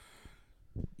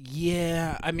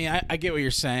 Yeah, I mean, I get what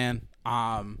you're saying.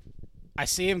 I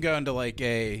see him going to like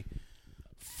a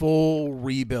full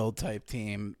rebuild type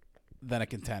team than a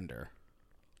contender.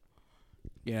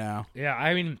 You know? Yeah,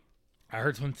 I mean, I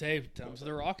heard someone say to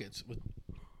the Rockets.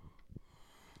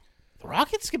 The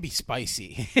Rockets could be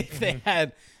spicy if they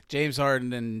had James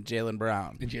Harden and Jaylen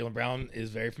Brown. And Jaylen Brown is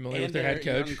very familiar with their head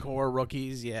coach. Young core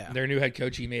rookies, yeah. Their new head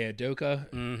coach, Ime Udoka.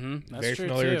 Mm-hmm. That's very true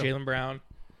familiar too. with Jaylen Brown.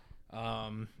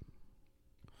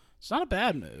 It's not a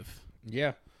bad move.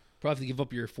 Yeah. Probably have to give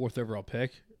up your 4th overall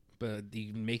pick, but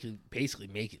you can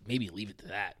maybe leave it to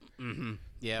that. Mm-hmm.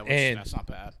 Yeah, that's not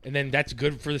bad. And then that's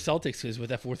good for the Celtics because with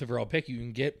that 4th overall pick, you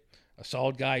can get a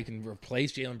solid guy who can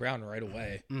replace Jaylen Brown right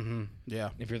away. Mm-hmm. Yeah.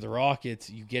 If you're the Rockets,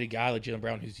 you get a guy like Jaylen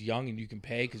Brown who's young and you can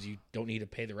pay because you don't need to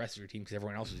pay the rest of your team because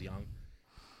everyone else is young.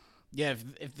 Yeah,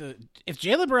 if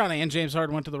Jaylen Brown and James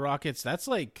Harden went to the Rockets, that's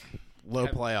like low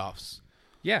playoffs.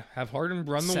 Yeah, have Harden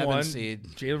run the 1 seed,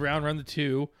 Jaylen Brown run the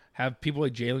 2. Have people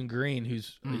like Jalen Green,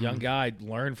 who's a young guy,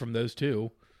 learn from those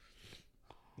 2.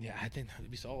 Yeah, I think that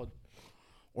would be solid.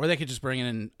 Or they could just bring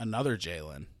in another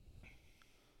Jalen.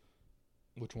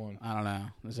 Which one? I don't know.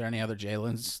 Is there any other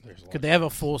Jalens? Could they have a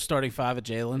full starting 5 of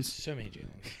Jalens? So many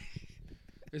Jalens.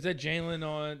 There's that Jalen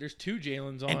on. There's 2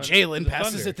 Jalens on. And Jalen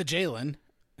passes Thunder. it to Jalen.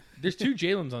 There's 2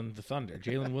 Jalens on the Thunder.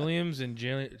 Jalen Williams and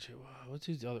Jalen. What's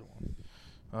his other one?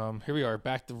 Here we are,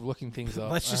 back to looking things up.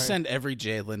 Let's just send every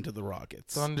Jalen to the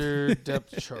Rockets. Thunder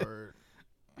depth chart.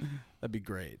 That'd be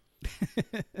great.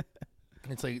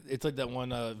 It's like that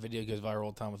one video goes viral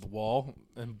all the time with Wall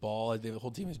and Ball. Like the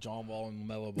whole team is John Wall and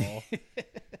Melo Ball.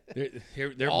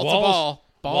 they're Ball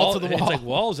to the Wall. It's like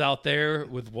Wall's out there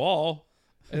with Wall,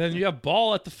 and then you have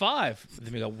Ball at the 5.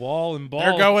 Then we got Wall and Ball.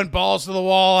 They're going balls to the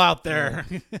wall out there.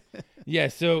 Yeah,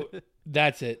 so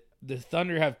that's it. The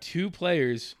Thunder have 2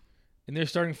 players in their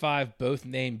starting 5, both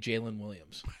named Jalen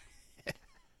Williams.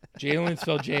 Jalen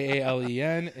spelled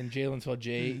Jalen and Jalen spelled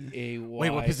Jay. Wait,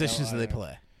 what positions do they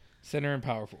play? Center and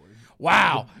power forward.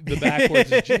 Wow. The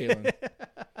backwards is Jalen.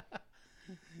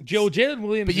 Jalen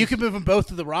Williams. But you can move them both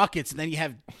to the Rockets, and then you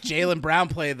have Jaylen Brown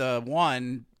play the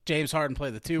 1, James Harden play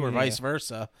the 2, or vice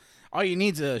versa. All you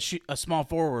need is a small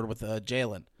forward with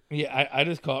Jalen. Yeah, I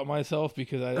just caught myself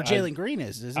because or Jalen Green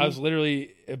isn't I was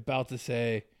literally about to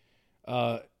say,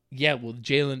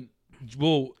 Jalen.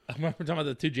 Well, I'm talking about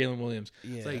the 2 Jalen Williams.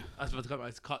 Yeah. It's like I was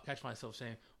about to catch myself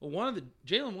saying, well, one of the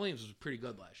Jalen Williams was pretty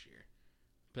good last year,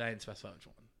 but I didn't specify which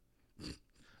one.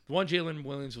 The one Jalen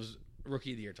Williams was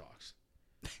Rookie of the Year talks,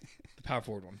 the power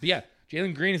forward one. But yeah,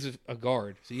 Jalen Green is a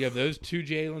guard, so you have those 2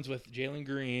 Jalens with Jalen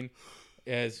Green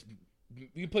as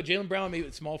you put Jaylen Brown maybe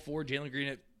at small forward, Jalen Green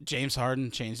at James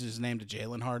Harden changes his name to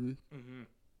Jalen Harden. Mm-hmm.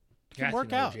 Can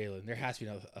work out. There has to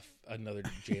be another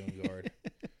Jalen guard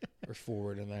or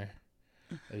forward in there.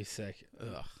 That'd be sick. Ugh.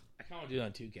 I kind of want to do that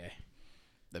on 2K.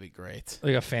 That'd be great.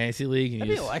 Like a fantasy league. That'd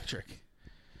be electric.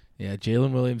 Yeah,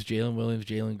 Jalen Williams,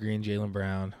 Jalen Green, Jaylen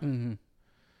Brown. Mm-hmm.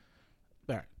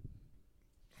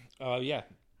 All right. Yeah.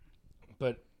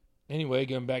 But anyway,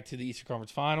 going back to the Eastern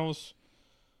Conference Finals.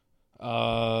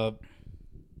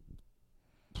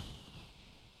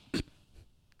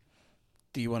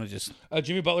 Do you want to just...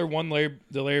 Jimmy Butler won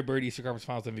the Larry Bird Eastern Conference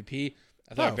Finals MVP.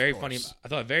 I thought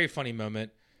a very funny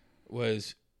moment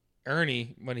was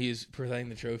Ernie, when he was presenting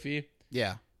the trophy.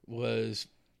 Yeah. Was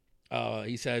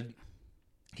he said,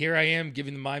 "Here I am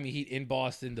giving the Miami Heat in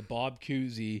Boston the Bob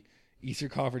Cousy Eastern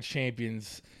Conference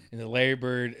champions and the Larry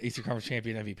Bird Eastern Conference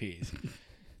champion MVPs."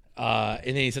 And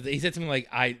then he said something like,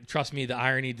 trust me, the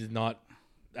irony does not.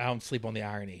 I don't sleep on the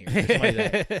irony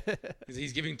here. Because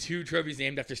he's giving 2 trophies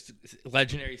named after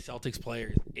legendary Celtics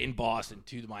players in Boston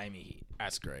to the Miami Heat.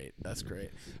 That's great.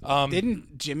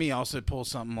 Didn't Jimmy also pull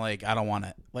something like, I don't want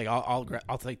it. Like,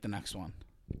 I'll take the next one.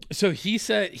 So he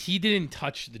said he didn't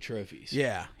touch the trophies.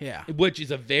 Yeah. Which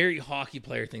is a very hockey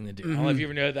player thing to do. Mm-hmm. I don't know if you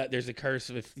ever know that there's a curse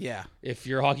if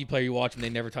you're a hockey player, you watch them, they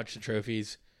never touch the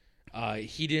trophies.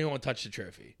 He didn't want to touch the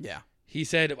trophy. Yeah. He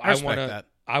said, I respect that.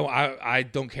 I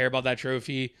don't care about that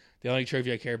trophy. The only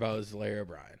trophy I care about is Larry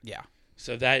O'Brien. Yeah.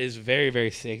 So that is very,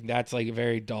 very sick. That's like a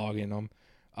very dog in them.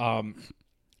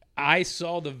 I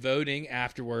saw the voting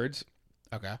afterwards.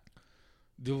 Okay.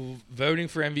 The voting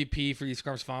for MVP for the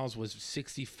Eastern Conference Finals was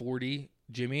 60-40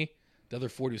 Jimmy. The other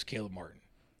 40 was Caleb Martin.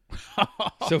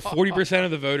 So 40%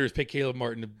 of the voters picked Caleb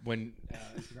Martin to win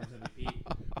Instagram's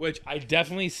MVP, which I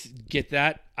definitely get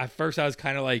that. At first, I was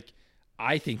kind of like,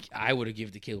 I think I would have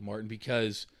given it to Caleb Martin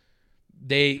because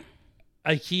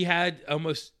he had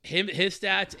almost his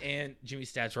stats and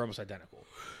Jimmy's stats were almost identical,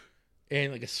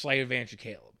 and like a slight advantage to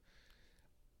Caleb.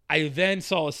 I then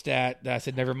saw a stat that I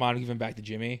said, never mind, giving back to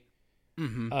Jimmy.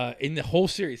 Mm-hmm. In the whole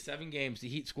series, 7 games, the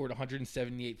Heat scored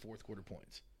 178 fourth quarter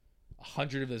points.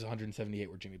 100 of those 178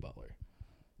 were Jimmy Butler.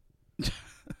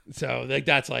 So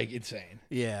that's like insane.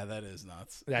 Yeah, that is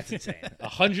nuts. That's insane.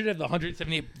 100 of the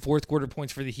 178 fourth quarter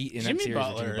points for the Heat in that series. Jimmy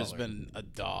Butler has been a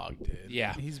dog, dude.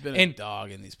 Yeah, he's been a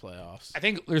dog in these playoffs. I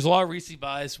think there's a lot of recency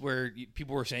bias where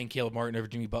people were saying Caleb Martin over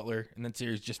Jimmy Butler in that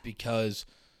series just because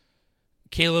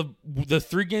Caleb, the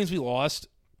 3 games we lost,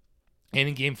 and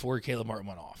in Game 4, Caleb Martin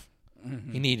went off.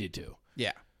 Mm-hmm. He needed to.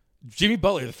 Yeah. Jimmy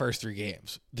Butler, the first 3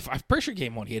 games. I'm pretty sure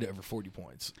Game 1, he had over 40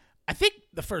 points. I think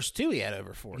the first 2 he had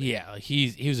over 40. Yeah,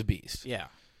 he was a beast. Yeah.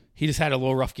 He just had a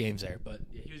little rough games there, but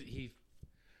it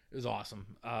was awesome.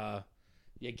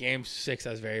 Game 6,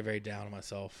 I was very, very down on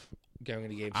myself going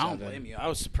into Game 7. I don't blame you. I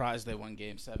was surprised they won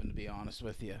Game 7, to be honest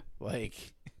with you.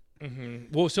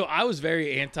 Mm-hmm. Well, so I was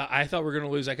very anti. I thought we were going to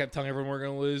lose. I kept telling everyone we were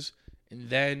going to lose. And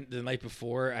then the night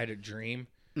before, I had a dream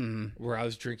where I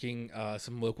was drinking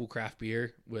some local craft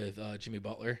beer with Jimmy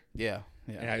Butler. Yeah.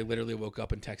 And I literally woke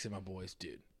up and texted my boys,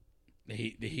 dude, the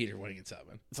Heat are winning at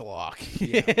 7. It's a lock.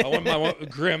 Yeah.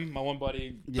 Grim, my one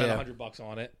buddy, bet $100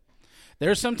 on it.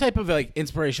 There's some type of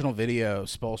inspirational video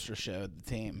Spoelstra showed the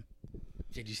team.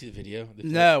 Did you see the video?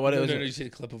 No, what it was? No, you see the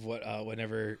clip of what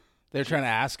whenever they're trying to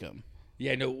ask him.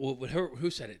 Yeah, no. Who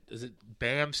said it? Is it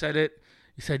Bam said it?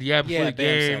 He said, "Yeah, before the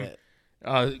Bam game." said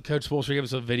it. Coach Spoelstra gave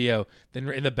us a video. Then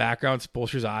in the background,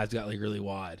 Spoelstra's eyes got really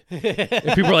wide. And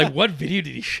people were like, "What video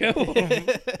did he show him?"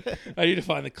 I need to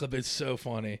find the clip. It's so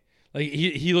funny. Like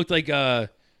he looked like Adam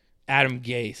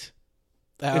Gase.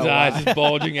 His eyes just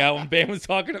bulging out when Bam was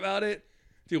talking about it.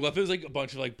 Dude, what if it was a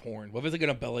bunch of porn? What if it was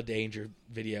an Bella Danger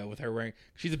video with her wearing?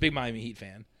 She's a big Miami Heat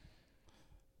fan.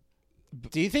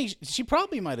 Do you think she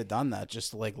probably might have done that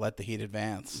just to let the Heat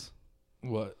advance?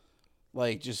 What?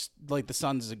 Just the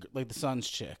Suns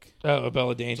chick. Oh,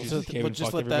 Bella Danger just came and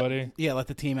fucked everybody. Let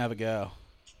the team have a go.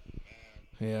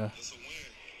 Yeah.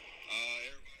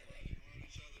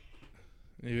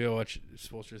 Maybe I'll watch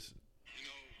Spoelstra's.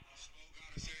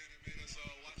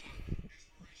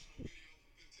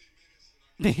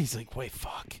 He's like, wait,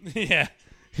 fuck. Yeah.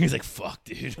 He's like, fuck,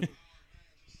 dude.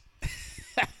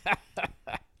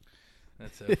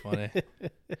 That's so funny.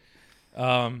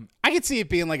 I could see it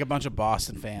being a bunch of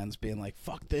Boston fans being like,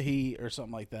 fuck the Heat or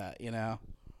something like that, you know?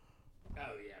 Oh,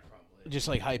 yeah, probably. Just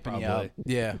hyping you up.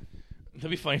 Yeah. It'd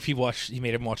be funny if he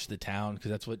made him watch The Town,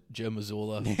 because that's what Joe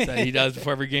Mazzulla said he does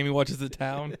before every game he watches The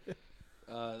Town.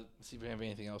 Let's see if we have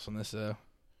anything else on this, though.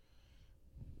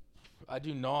 I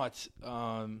do not.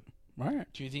 All right.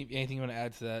 Do you think anything you want to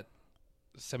add to that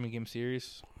 7-game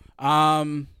series?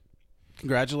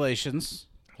 Congratulations.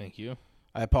 Thank you.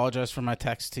 I apologize for my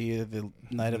text to you the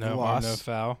night of the loss. No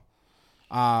foul.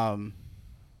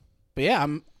 But yeah,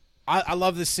 I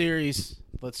love this series.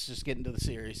 Let's just get into the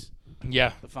series.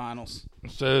 Yeah. The finals.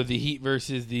 So the Heat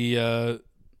versus the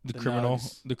criminal.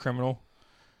 Nugs. The criminal.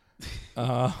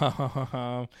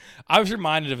 I was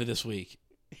reminded of it this week.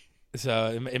 So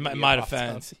in my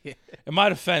defense,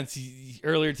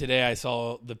 earlier today I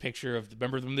saw the picture of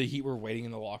remember when the Heat were waiting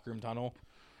in the locker room tunnel,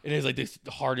 and it was this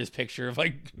hardest picture of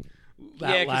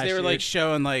because they were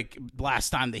showing last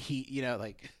time the Heat,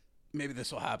 maybe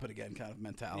this will happen again kind of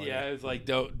mentality. Yeah, it was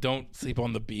don't sleep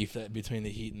on the beef between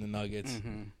the Heat and the Nuggets.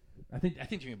 Mm-hmm. I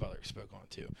think Jimmy Butler spoke on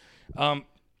it too.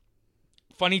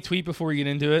 Funny tweet before we get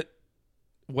into it.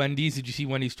 Wendy's, did you see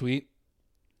Wendy's tweet?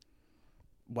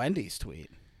 Wendy's tweet?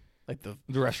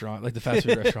 The restaurant, the fast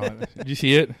food restaurant. Did you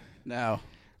see it? No.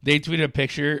 They tweeted a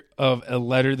picture of a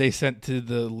letter they sent to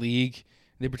the league.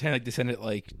 They pretend they sent it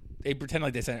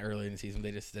they sent it earlier in the season.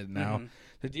 They just did it now. Mm-hmm.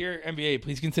 The Dear NBA,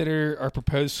 please consider our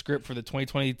proposed script for the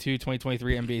 2022-2023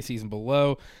 NBA season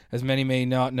below. As many may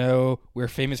not know, we're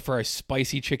famous for our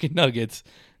spicy chicken nuggets.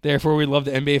 Therefore, we'd love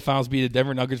the NBA Finals be the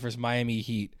Denver Nuggets versus Miami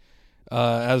Heat.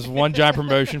 As one giant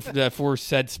promotion for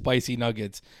said spicy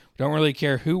nuggets. We don't really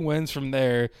care who wins from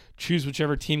there. Choose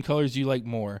whichever team colors you like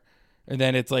more. And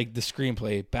then it's the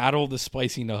screenplay. Battle the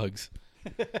spicy nugs.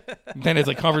 Then it's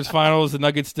conference finals. The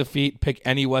Nuggets defeat. Pick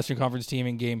any Western Conference team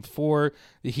in Game 4.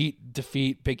 The Heat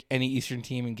defeat. Pick any Eastern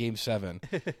team in Game 7.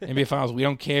 NBA Finals. We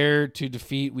don't care to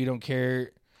defeat. We don't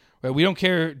care. We don't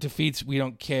care defeats. We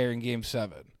don't care in Game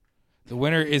 7. The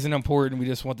winner isn't important. We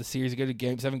just want the series to go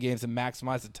to 7 games and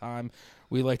maximize the time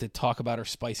we like to talk about our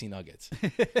spicy nuggets. I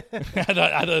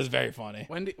thought it was very funny.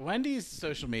 Wendy's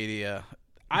social media,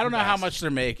 I don't know how much they're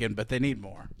making, but they need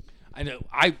more. I know.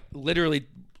 I literally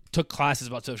took classes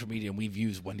about social media, and we've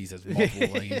used Wendy's as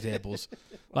multiple examples.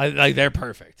 Like they're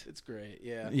perfect. It's great.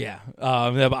 Yeah. Yeah.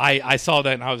 I saw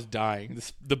that and I was dying.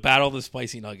 The battle of the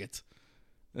spicy nuggets.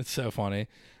 That's so funny.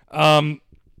 All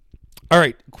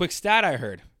right. Quick stat I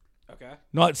heard. Okay.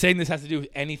 Not saying this has to do with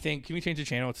anything. Can we change the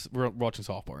channel? We're watching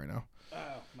softball right now.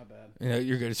 Oh, my bad.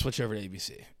 You're going to switch over to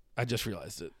ABC. I just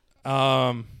realized it.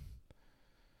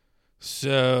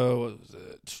 So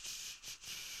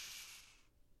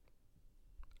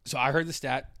I heard the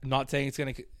stat. I'm not saying it's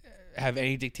going to have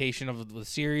any dictation of the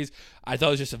series. I thought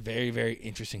it was just a very, very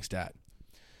interesting stat.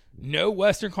 No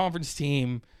Western Conference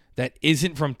team that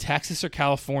isn't from Texas or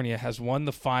California has won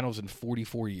the finals in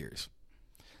 44 years.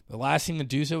 The last team to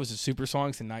do so was the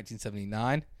Supersonics in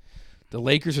 1979. The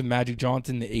Lakers with Magic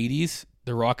Johnson in the 80s.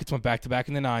 The Rockets went back-to-back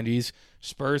in the 90s.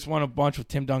 Spurs won a bunch with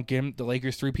Tim Duncan. The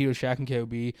Lakers three-peat with Shaq and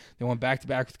Kobe. They won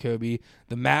back-to-back with Kobe.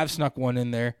 The Mavs snuck one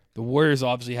in there. The Warriors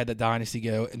obviously had that dynasty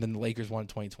go, and then the Lakers won in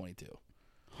 2022.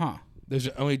 Huh. Those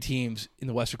are the only teams in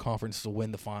the Western Conference to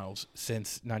win the finals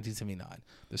since 1979.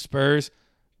 The Spurs,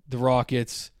 the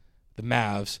Rockets, the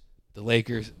Mavs, the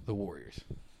Lakers, the Warriors.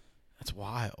 That's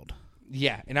wild.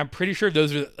 Yeah, and I'm pretty sure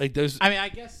those are like those. I mean, I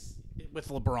guess with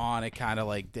LeBron, it kind of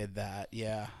like did that.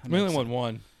 Yeah. We only won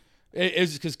one. It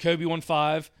was because Kobe won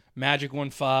 5, Magic won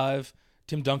 5,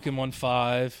 Tim Duncan won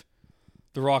 5.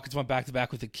 The Rockets went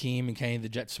back-to-back with Hakeem and Kenny the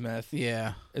Jet Smith.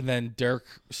 Yeah. And then Dirk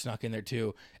snuck in there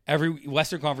too. Every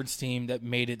Western Conference team that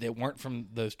made it that weren't from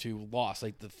those two lost,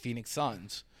 like the Phoenix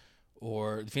Suns.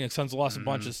 Or the Phoenix Suns lost a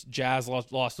bunch. Jazz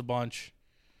lost a bunch.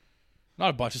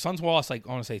 Not a bunch. The Suns lost, like,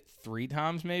 I want to say 3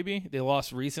 times maybe. They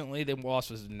lost recently. They lost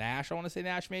with Nash. I want to say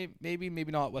Nash maybe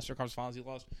not Western Conference Finals he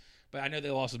lost. But I know they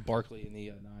lost with Barkley in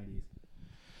the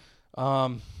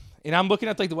 90s. And I'm looking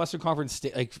at, like, the Western Conference,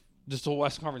 like, just the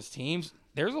Western Conference teams.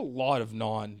 There's a lot of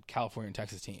non-California and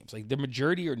Texas teams. Like, the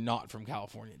majority are not from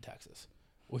California and Texas,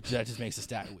 which that just makes the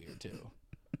stat weird, too.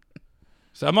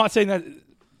 So I'm not saying that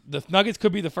the Nuggets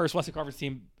could be the first Western Conference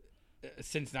team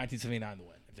since 1979 to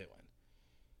win, if they win.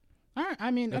 All right.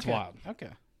 I mean, that's okay. wild. Okay.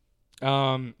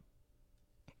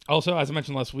 Also, as I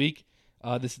mentioned last week,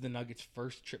 this is the Nuggets'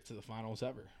 first trip to the finals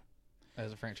ever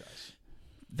as a franchise.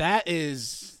 That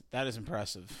is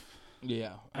impressive.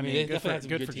 Yeah. I mean, they definitely had some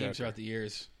good teams Joker throughout the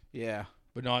years. Yeah.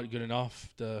 But not good enough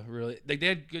to really... Like, they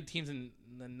had good teams in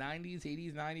the 90s,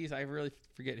 80s, 90s. I really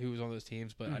forget who was on those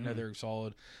teams, but I know they were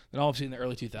solid. Then obviously in the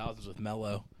early 2000s with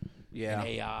Melo and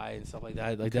AI and stuff like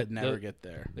that. Like, They could never get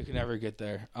there. They could never get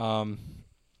there. And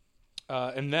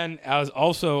then, as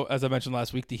I mentioned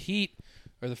last week, the Heat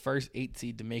are the first 8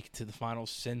 seed to make it to the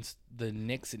finals since the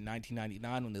Knicks in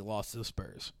 1999 when they lost to the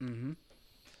Spurs. Mm-hmm.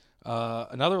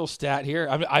 Another little stat here.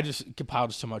 I just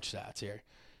compiled so much stats here.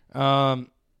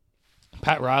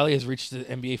 Pat Riley has reached the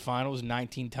NBA Finals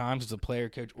 19 times as a player,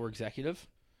 coach, or executive.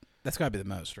 That's got to be the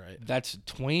most, right? That's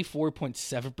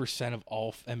 24.7% of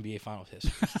all NBA Finals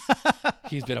history.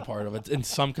 He's been a part of it in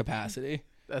some capacity.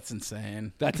 That's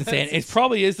insane. It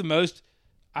probably is the most.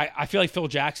 I feel like Phil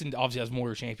Jackson obviously has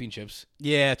more championships.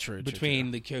 Yeah, true.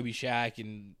 Between the Kobe, Shaq,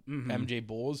 and MJ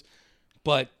Bulls.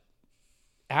 But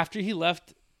after he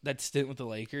left that stint with the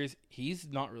Lakers, he's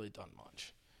not really done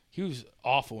much. He was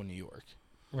awful in New York.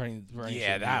 Running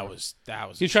yeah, that was.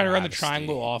 He was trying to run the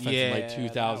triangle offense in like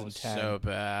 2010. That was so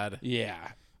bad. Yeah,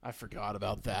 I forgot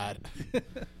about that. Yeah,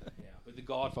 but the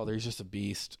Godfather, he's just a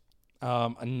beast.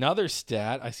 Another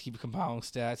stat, I keep compiling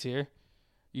stats here.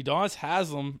 Udonis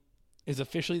Haslem is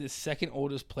officially the second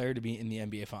oldest player to be in the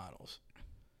NBA Finals.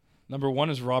 Number 1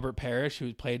 is Robert Parrish,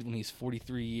 who played when he's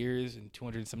 43 years and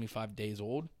 275 days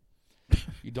old.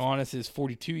 Udonis is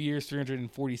 42 years,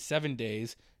 347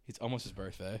 days. It's almost his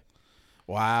birthday.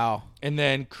 Wow. And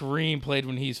then Kareem played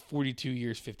when he's 42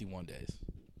 years, 51 days.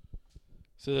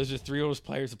 So those are 3 oldest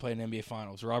players to play in NBA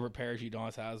Finals. Robert Parrish,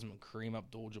 Udonis Haslem, and Kareem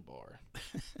Abdul-Jabbar.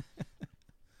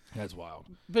 That's wild.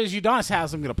 But is Udonis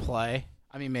Haslem going to play?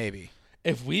 I mean, maybe.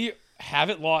 If we have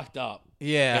it locked up,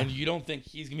 and you don't think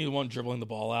he's going to be the one dribbling the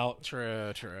ball out.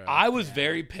 True. I was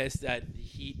very pissed that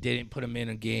he didn't put him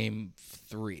in game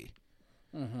 3.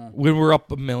 Mm-hmm. When we're up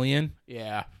 1 million.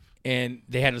 Yeah. And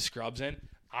they had the scrubs in.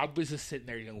 I was just sitting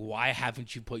there going, why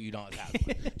haven't you put Udonis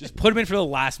Haslem? Just put him in for the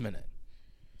last minute.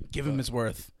 Give him his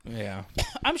worth. Yeah.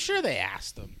 I'm sure they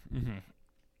asked him. Mm-hmm.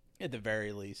 At the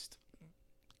very least.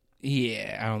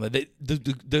 Yeah, I don't know.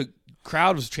 The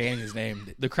crowd was chanting his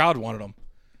name. The crowd wanted him.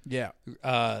 Yeah.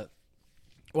 Well,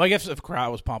 I guess if the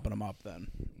crowd was pumping him up, then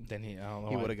he, I don't know.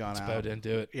 He would have gone out. Didn't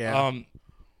do it. Yeah.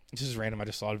 This is random. I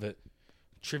just thought of it.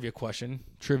 trivia question.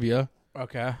 Trivia.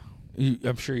 Okay.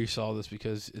 I'm sure you saw this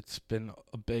because it's been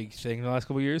a big thing in the last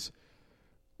couple of years.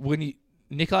 When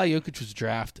Nikola Jokic was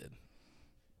drafted,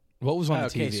 what was on the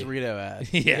TV? Quesarito ad.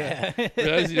 Yeah. For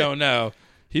those who don't know,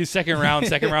 he was second round.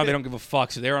 They don't give a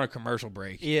fuck, so they were on a commercial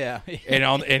break. Yeah.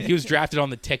 And he was drafted on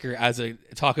the ticker as a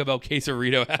Taco Bell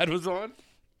Quesarito ad was on.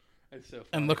 It's so funny.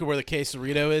 And look at where the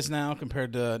Quesarito is now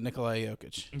compared to Nikola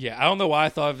Jokic. Yeah, I don't know why I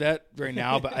thought of that right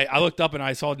now, but I looked up and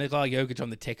I saw Nikola Jokic on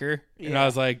the ticker, and I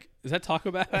was like, is that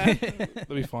Taco Bell? That'd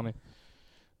be funny.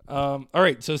 All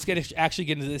right, so let's actually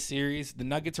get into this series. The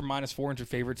Nuggets are -400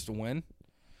 favorites to win.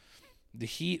 The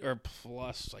Heat are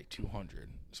plus like 200,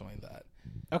 something like that.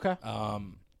 Okay.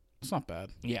 It's not bad.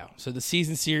 Yeah, so the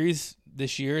season series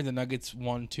this year, the Nuggets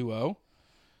won 2-0.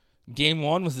 Game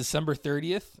 1 was December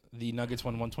 30th. The Nuggets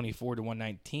won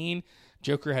 124-119.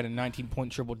 Joker had a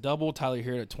 19-point triple-double. Tyler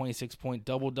Hero had a 26-point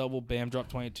double-double. Bam dropped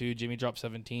 22. Jimmy dropped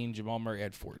 17. Jamal Murray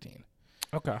had 14.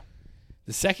 Okay.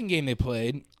 The second game they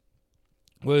played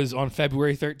was on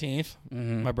February 13th,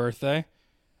 my birthday.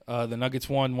 The Nuggets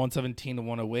won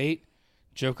 117-108.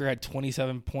 Joker had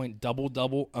 27-point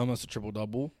double-double, almost a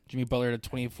triple-double. Jimmy Butler had a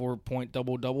 24-point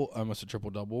double-double, almost a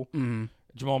triple-double. Mm-hmm.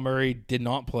 Jamal Murray did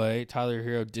not play. Tyler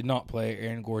Hero did not play.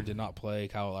 Aaron Gordon did not play.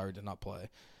 Kyle Lowry did not play.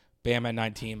 Bam at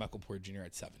 19. Michael Porter Jr.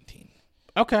 at 17.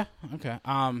 Okay.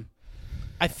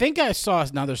 I think I saw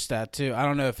another stat, too. I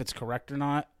don't know if it's correct or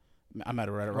not. I might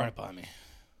have read it Run right. it by me.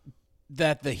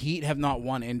 That the Heat have not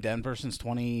won in Denver since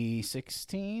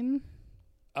 2016?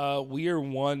 We are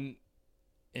 1-9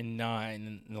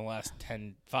 in the last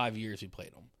 5 years we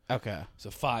played them. Okay.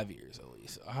 So 5 years at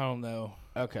least. I don't know.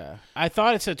 Okay. I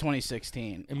thought it said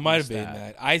 2016. It might have been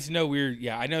that. I just know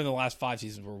I know in the last 5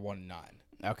 seasons we're 1-9.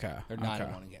 Okay. They're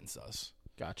 9-1 against us.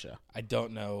 Gotcha. I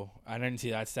don't know. I didn't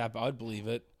see that stat, but I would believe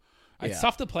it. It's Yeah.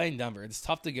 tough to play in Denver. It's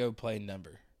tough to go play in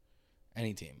Denver.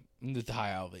 Any team with the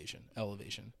high elevation.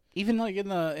 Even like in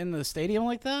the stadium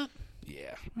like that?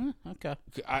 Yeah. Okay.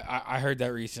 I heard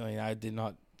that recently, and I did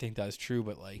not think that was true,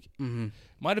 but like,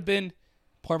 might have been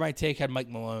part of my take had Mike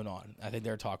Malone on. I think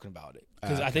they were talking about it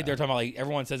because I think they're talking about like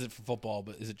everyone says it for football,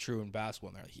 but is it true in basketball?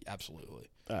 And they're like, absolutely.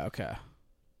 Okay.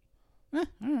 All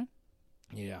right.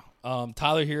 Yeah.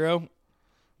 Tyler Hero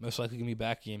most likely gonna be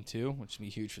back game 2, which would be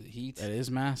huge for the Heat. That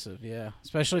is massive, yeah.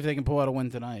 Especially if they can pull out a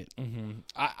win tonight. Mm-hmm.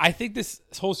 I think this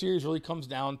whole series really comes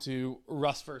down to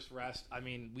rust versus rest. I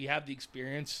mean, we have the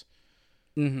experience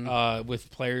with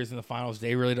players in the finals.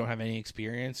 They really don't have any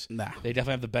experience. Nah. They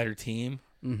definitely have the better team.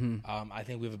 I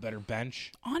think we have a better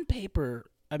bench. On paper,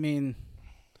 I mean,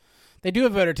 they do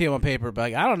have a better team on paper, but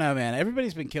like, I don't know, man.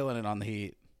 Everybody's been killing it on the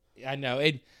Heat. I know.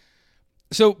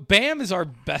 So Bam is our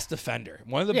best defender,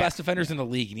 one of the best defenders in the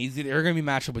league, and they're going to be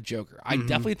matched up with Joker. I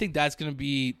definitely think that's going to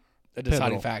be a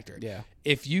deciding factor. Yeah.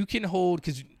 If you can hold,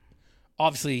 because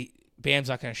obviously Bam's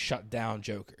not going to shut down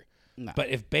Joker, but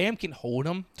if Bam can hold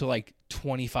him to like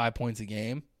 25 points a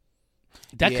game,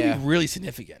 that could be really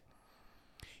significant.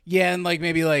 Yeah, and like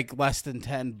maybe like less than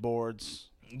 10 boards.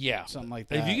 Yeah. Something like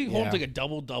that. If you can hold him to like a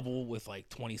double-double with like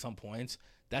 20-some points,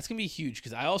 that's going to be huge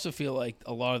because I also feel like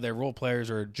a lot of their role players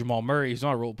are Jamal Murray. He's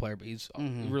not a role player, but he's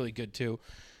really good too.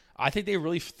 I think they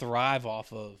really thrive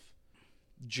off of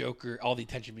Joker, all the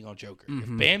attention being on Joker.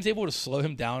 If Bam's able to slow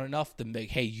him down enough to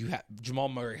make, hey, Jamal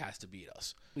Murray has to beat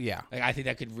us. Yeah. Like, I think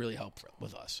that could really help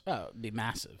with us. Oh, it'd be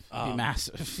massive. It'd be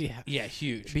massive. Yeah. Yeah,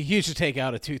 huge. It'd be huge to take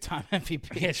out a 2-time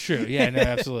MVP. Yeah, it's true. Yeah, no,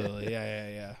 absolutely.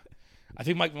 Yeah. I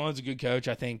think Mike Malone's a good coach.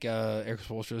 I think Eric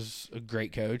Spoelstra's a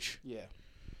great coach. Yeah.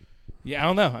 Yeah, I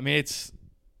don't know. I mean, it's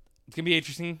gonna be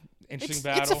interesting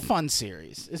battle. It's a fun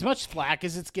series. As much flack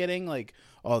as it's getting, like,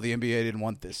 oh, the NBA didn't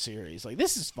want this series. Like,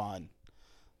 this is fun.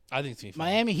 I think it's gonna be fun.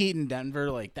 Miami Heat and Denver,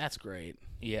 like, that's great.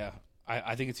 Yeah,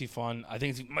 I think it's gonna be fun. I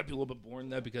think it might be a little bit boring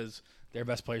though because their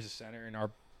best players are center and our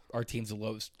team's the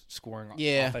lowest scoring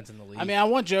offense in the league. I mean, I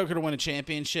want Joker to win a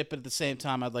championship, but at the same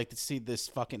time, I'd like to see this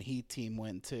fucking Heat team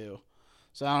win too.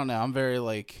 So I don't know. I'm very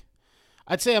like,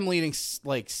 I'd say I'm leading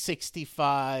like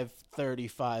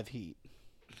 65-35 Heat.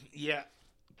 Yeah,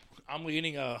 I'm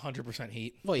leaning 100%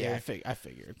 Heat. Well, yeah, I figured.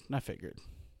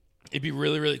 It'd be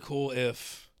really, really cool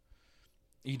if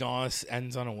Udonis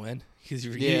ends on a win because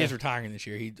he is retiring this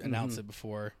year. He announced it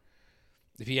before.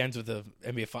 If he ends with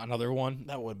another one,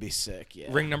 that would be sick. Yeah,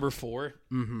 ring number 4.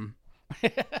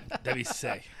 That'd be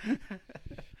sick.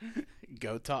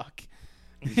 Go talk.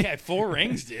 Yeah, 4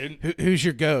 rings, dude. Who's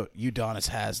your GOAT? Udonis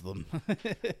Haslem.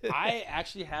 I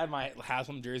actually had my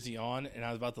Haslem jersey on, and I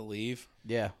was about to leave.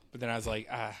 Yeah. But then I was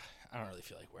like, I don't really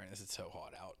feel like wearing this. It's so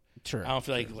hot out. True. I don't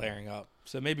feel like layering up.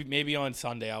 So maybe on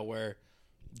Sunday I'll wear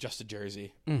just a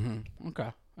jersey. Okay.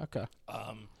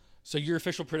 So your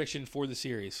official prediction for the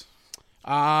series?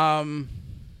 So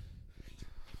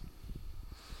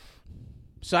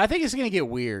I think it's going to get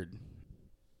weird.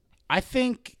 I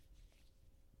think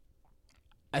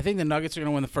the Nuggets are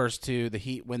going to win the first two. The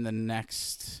Heat win the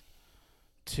next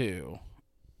two.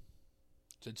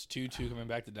 So it's 2-2 coming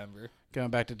back to Denver. Going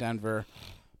back to Denver.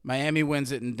 Miami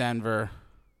wins it in Denver.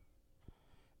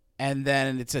 And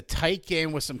then it's a tight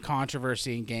game with some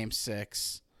controversy in Game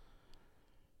 6.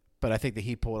 But I think the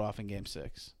Heat pull it off in Game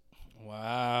 6.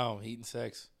 Wow, Heat in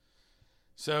 6.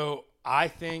 So I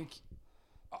think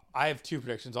I have two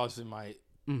predictions. Obviously, my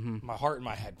heart and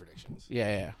my head predictions.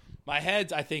 Yeah. My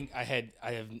heads, I think I had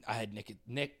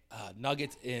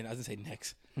Nuggets in. I was gonna say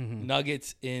Knicks.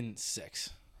 Nuggets in 6.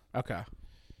 Okay.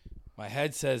 My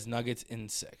head says Nuggets in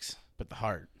 6. But the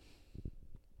heart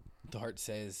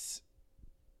says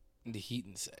the Heat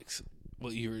in 6.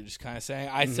 What you were just kind of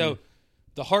saying. So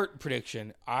the heart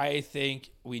prediction. I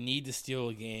think we need to steal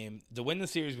a game to win the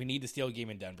series. We need to steal a game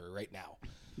in Denver right now.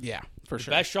 Yeah, for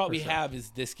sure. The best shot we have is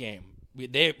this game.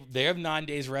 They have 9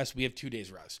 days rest. We have 2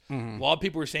 days rest. A lot of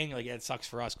people were saying like, yeah, it sucks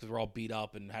for us because we're all beat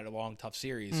up and had a long, tough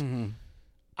series.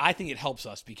 I think it helps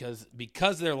us because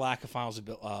of their lack of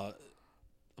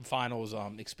finals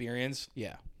experience.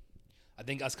 Yeah, I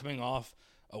think us coming off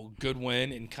a good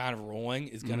win and kind of rolling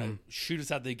is going to shoot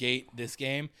us out the gate this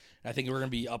game. And I think we're going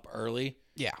to be up early.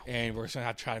 Yeah, and we're just going to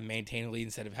have to try to maintain a lead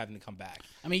instead of having to come back.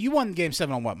 I mean, you won Game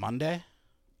 7 on what, Monday?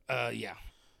 Yeah.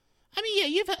 I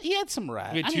mean, yeah, you had some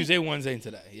rest. We had Tuesday, Wednesday, and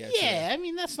today. Yeah, today. I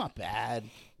mean, that's not bad.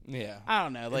 Yeah. I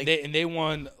don't know. Like, they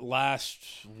won last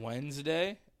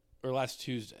Wednesday or last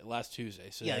Tuesday.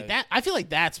 So yeah, like that. I feel like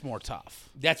that's more tough.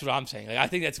 That's what I'm saying. Like, I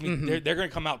think that's they're going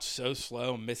to come out so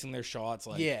slow, missing their shots.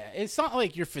 Like, yeah, it's not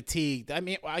like you're fatigued. I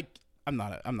mean, I'm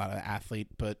not an athlete,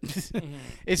 but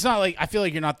it's not like I feel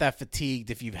like you're not that fatigued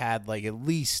if you've had like at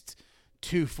least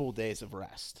 2 full days of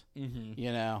rest.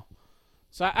 You know,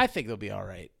 so I think they'll be all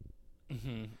right.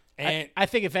 And I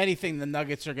think if anything, the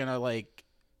Nuggets are gonna like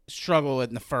struggle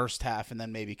in the first half and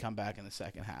then maybe come back in the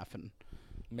second half and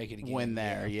make it a game. Win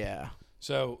there. Yeah.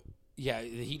 So yeah,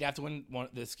 the Heat have to win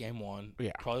this game 1.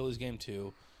 Yeah. Probably lose game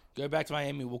 2. Go back to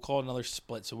Miami. We'll call it another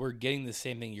split. So we're getting the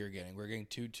same thing you're getting. We're getting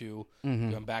 2-2.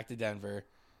 Going back to Denver.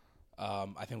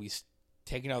 I think we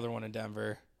take another one in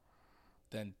Denver,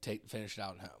 then finish it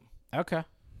out at home. Okay.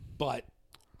 But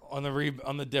on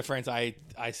the difference, I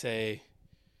say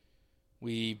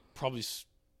we probably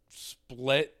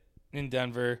split in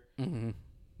Denver.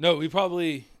 No, we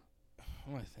probably.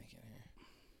 What am I thinking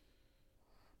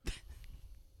here?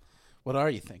 What are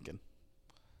you thinking?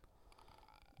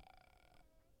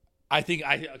 I think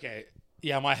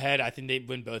yeah, in my head, I think they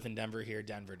win both in Denver here.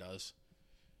 Denver does.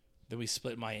 Then we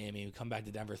split Miami. We come back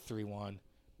to Denver 3-1.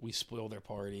 We spoil their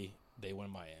party. They win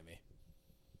Miami.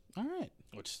 All right.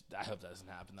 Which I hope that doesn't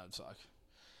happen. That would suck.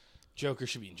 Joker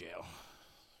should be in jail.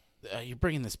 You're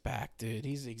bringing this back, dude.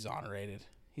 He's exonerated.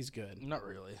 He's good. Not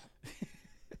really.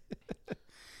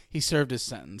 He served his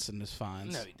sentence and his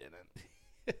fines. No, he didn't.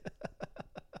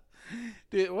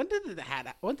 Dude, when did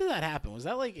that happen? Was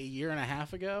that like a year and a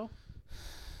half ago?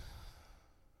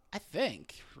 I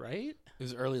think, right? It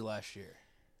was early last year.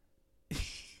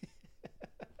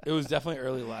 It was definitely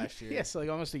early last year. Yeah, so like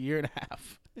almost a year and a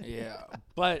half. Yeah,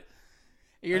 but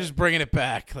you're just bringing it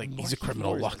back. Like he's a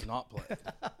criminal. Has not played.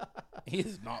 He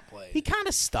has not played. He kind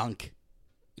of stunk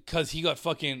because he got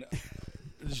fucking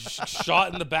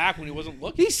shot in the back when he wasn't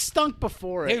looking. He stunk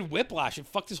before it. He had whiplash. It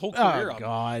fucked his whole career up. Oh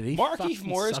God, Markieff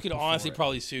Morris could honestly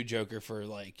probably sue Joker for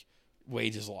like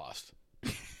wages lost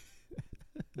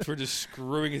for just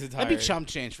screwing his entire. That'd be chump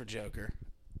change for Joker.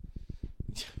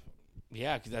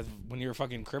 Yeah, because that's when you're a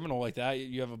fucking criminal like that,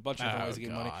 you have a bunch of ways to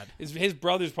get money. His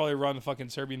brothers probably run the fucking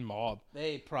Serbian mob.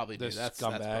 They probably do. That's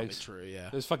probably true. Yeah,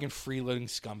 those fucking freeloading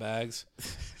scumbags.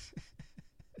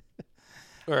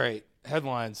 All right,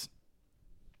 headlines.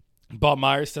 Bob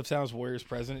Myers steps down as Warriors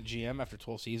president GM after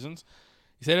 12 seasons.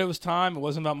 He said it was time. It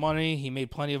wasn't about money. He made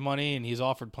plenty of money, and he's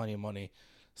offered plenty of money.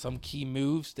 Some key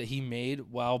moves that he made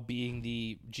while being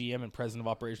the GM and president of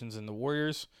operations in the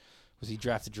Warriors was he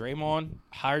drafted Draymond,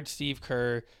 hired Steve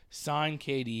Kerr, signed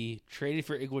KD, traded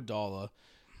for Iguodala,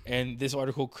 and this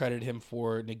article credited him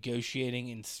for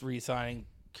negotiating and re-signing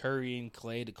Curry and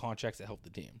Clay to contracts that helped the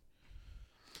team.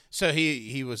 So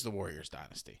he was the Warriors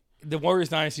dynasty. The Warriors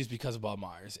dynasty is because of Bob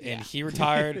Myers, and he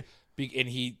retired. And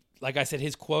he, like I said,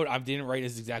 his quote. I didn't write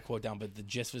his exact quote down, but the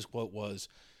gist of his quote was,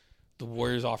 "The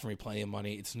Warriors offer me plenty of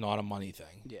money. It's not a money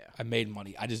thing. Yeah, I made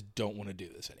money. I just don't want to do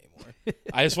this anymore.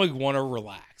 I just want to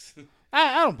relax."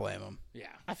 I don't blame him. Yeah.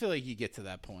 I feel like you get to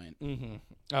that point. Mm-hmm.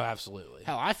 Oh, absolutely.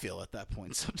 Hell, I feel at that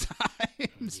point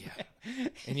sometimes. Yeah.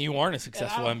 And you aren't a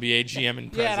successful NBA GM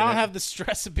and president. Yeah, I don't have the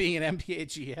stress of being an NBA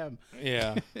GM.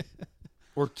 Yeah.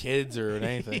 Or kids or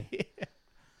anything.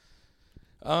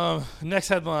 Yeah. Next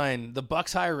headline: the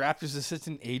Bucks hire Raptors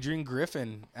assistant Adrian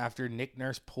Griffin after Nick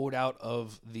Nurse pulled out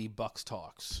of the Bucks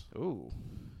talks. Ooh.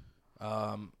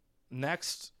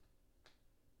 Next,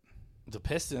 the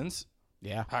Pistons.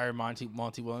 Yeah. Hire Monty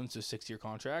Williams to a 6-year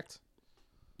contract.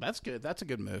 That's good. That's a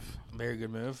good move. Very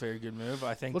good move. Very good move.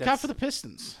 I think. Look out for the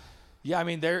Pistons. Yeah, I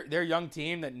mean they're a young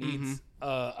team that needs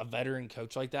a veteran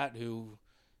coach like that who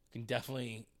can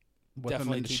definitely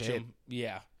teach him.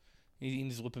 Yeah, he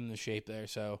needs to whip him into shape there.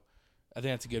 So I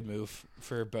think that's a good move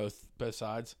for both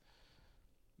sides.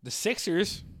 The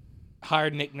Sixers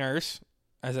hired Nick Nurse.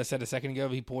 As I said a second ago,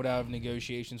 he pulled out of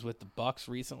negotiations with the Bucks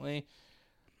recently.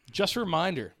 Just a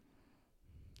reminder.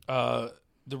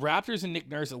 The Raptors and Nick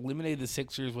Nurse eliminated the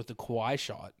Sixers with the Kawhi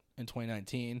shot in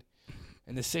 2019,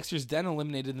 and the Sixers then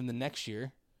eliminated them the next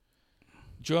year.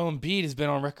 Joel Embiid has been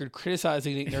on record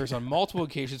criticizing Nick Nurse on multiple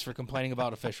occasions for complaining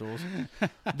about officials.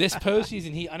 This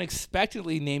postseason, he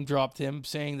unexpectedly name-dropped him,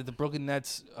 saying that the Brooklyn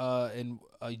Nets and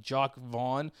Jock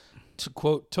Vaughn,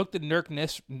 quote, took the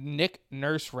Nick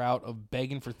Nurse route of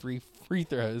begging for 3 free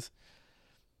throws.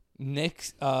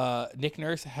 Nick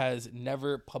Nurse has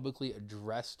never publicly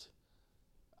addressed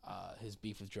his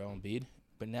beef with Joel Embiid,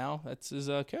 but now that's his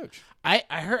coach.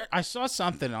 I saw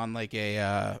something on like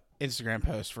a Instagram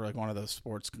post for like one of those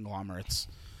sports conglomerates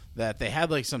that they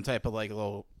had like some type of like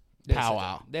little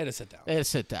powwow. They had to sit down. They had to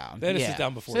sit down. They had to sit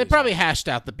down before. So they probably hashed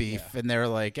out the beef, and they were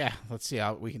like, "Yeah, let's see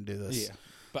how we can do this. Yeah,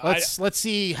 but let's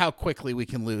see how quickly we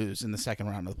can lose in the second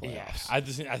round of the playoffs."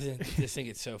 Yeah, I just think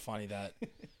it's so funny that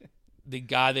the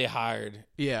guy they hired,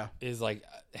 is like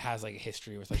has like a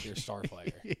history with like their star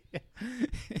player.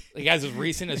 Like as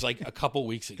recent as like a couple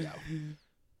weeks ago.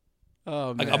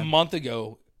 Oh man. Like a month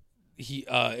ago, he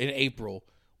in April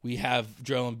we have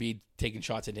Joel Embiid taking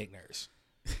shots at Nick Nurse.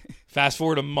 Fast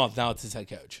forward a month, now it's his head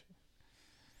coach.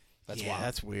 That's wild.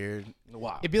 That's weird.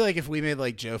 Wow. It'd be like if we made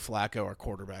like Joe Flacco our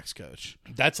quarterback's coach.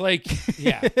 That's like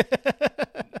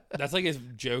that's like if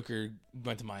Joker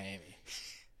went to Miami.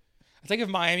 It's like if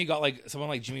Miami got like someone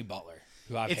like Jimmy Butler,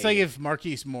 who I've hated. Like if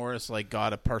Marquise Morris like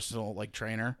got a personal like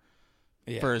trainer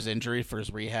for his injury, for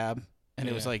his rehab, and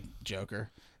it was like Joker.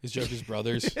 His Joker's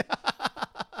brothers.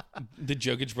 The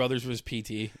Jokic brothers was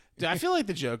PT. Dude, I feel like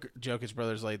the Jokic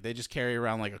brothers, like they just carry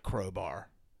around like a crowbar.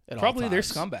 Probably they're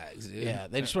scumbags, dude. Yeah,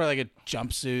 they just wear like a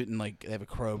jumpsuit and like they have a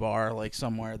crowbar like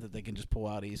somewhere that they can just pull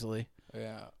out easily.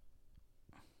 Yeah.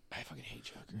 I fucking hate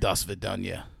Joker. Das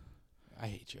Vidunya. I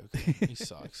hate Joker. He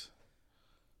sucks.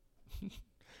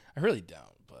 I really don't,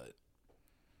 but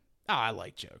I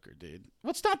like Joker, dude.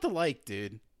 What's not to like,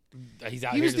 dude? He's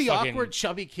out he here was the fucking awkward,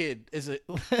 chubby kid. Is it?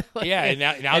 Like, yeah,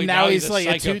 and now he's like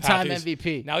a 2-time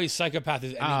MVP. Now he's psychopath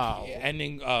is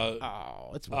ending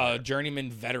it's journeyman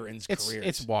veterans careers.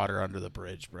 It's water under the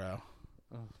bridge, bro.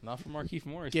 Not for Markieff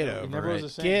Morris. Get over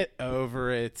it. Get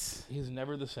over it. He was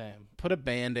never the same. Put a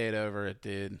Band-Aid over it,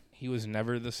 dude. He was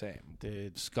never the same,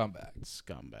 dude.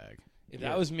 Scumbag. If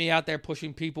that was me out there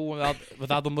pushing people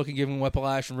without them looking, giving them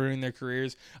whiplash and ruining their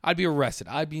careers, I'd be arrested.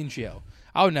 I'd be in jail.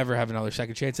 I would never have another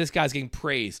second chance. This guy's getting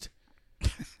praised.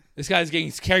 This guy's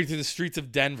getting carried through the streets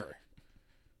of Denver.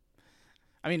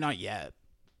 I mean, not yet.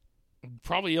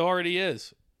 Probably already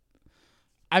is.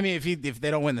 I mean, if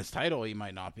they don't win this title, he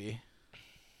might not be.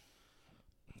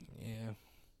 Yeah.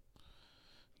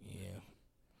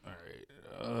 All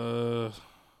right.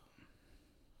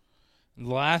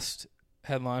 Last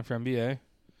headline for NBA.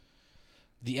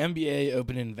 The NBA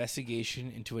opened an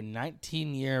investigation into a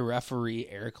 19-year referee,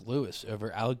 Eric Lewis,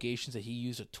 over allegations that he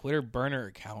used a Twitter burner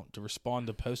account to respond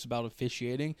to posts about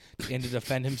officiating and to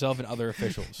defend himself and other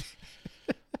officials.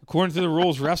 According to the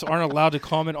rules, refs aren't allowed to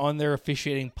comment on their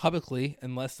officiating publicly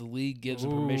unless the league gives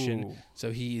them permission,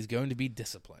 so he is going to be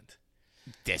disciplined.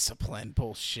 Discipline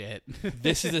bullshit.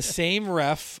 This is the same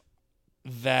ref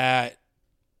that,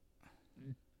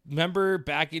 remember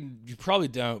back in, you probably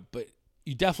don't, but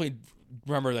you definitely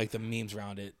remember like the memes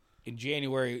around it. In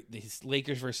January, the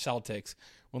Lakers versus Celtics,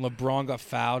 when LeBron got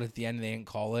fouled at the end and they didn't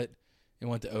call it and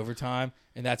went to overtime,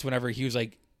 and that's whenever he was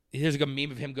like, here's like a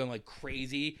meme of him going like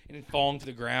crazy and then falling to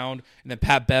the ground, and then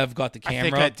Pat Bev got the camera.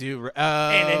 I think I do.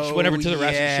 And then she went over to the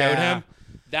ref and showed him.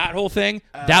 That whole thing,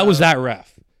 that was that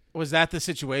ref. Was that the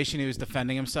situation he was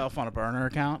defending himself on a burner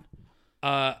account?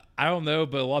 I don't know,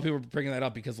 but a lot of people were bringing that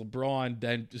up because LeBron,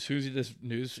 then as soon as this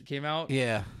news came out,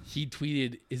 he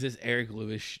tweeted, "Is this Eric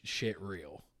Lewis shit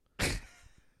real?"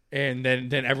 And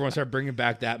then everyone started bringing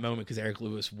back that moment because Eric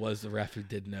Lewis was the ref who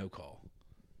did no call.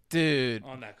 Dude,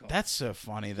 on that call. That's so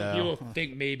funny, though. People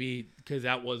think maybe because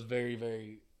that was very,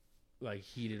 very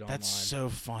heated online. That's so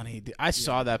funny. Dude, I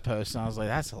saw that post and I was like,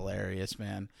 that's hilarious,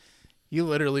 man. He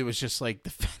literally was just like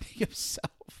defending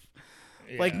himself.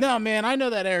 Yeah. Like, no, man, I know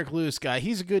that Eric Lewis guy.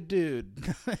 He's a good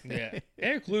dude. Yeah.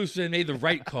 Eric Lewis made the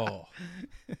right call.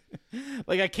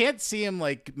 Like, I can't see him,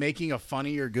 like, making a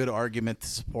funny or good argument to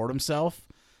support himself,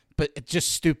 but it's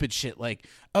just stupid shit like,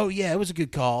 oh, yeah, it was a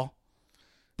good call.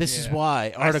 This is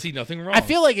why. I see nothing wrong. I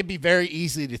feel like it'd be very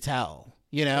easy to tell,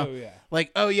 you know? Oh, yeah.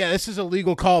 Like, oh, yeah, this is a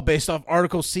legal call based off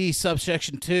Article C,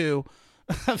 subsection 2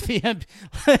 of the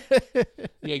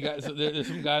Yeah, guys, so there's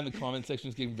some guy in the comment section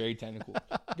is getting very technical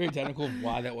of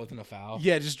why that wasn't a foul.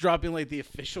 Yeah, just dropping, like, the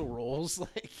official rules,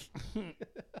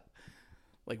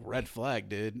 like red flag,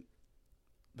 dude.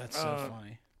 That's so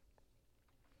funny.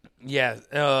 Yeah.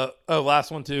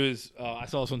 Last one, too, is I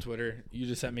saw this on Twitter. You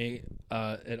just sent me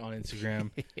it on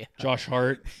Instagram. Yeah. Josh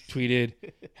Hart tweeted,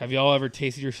 have y'all ever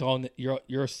tasted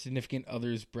your significant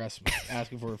other's breast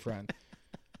asking for a friend?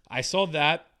 I saw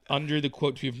that under the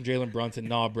quote tweet from Jalen Brunson,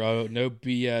 nah, bro, no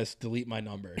BS, delete my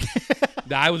number.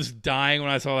 I was dying when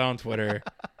I saw that on Twitter.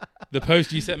 The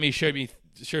post you sent me showed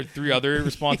 3 other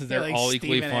responses. They're like all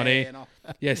equally funny.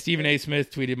 Yeah, Stephen A.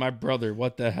 Smith tweeted, my brother,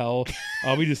 what the hell?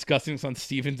 I'll be discussing this on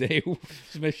Stephen A.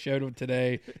 Smith showed him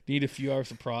today. Need a few hours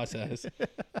to process.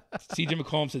 CJ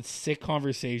McCollum said, sick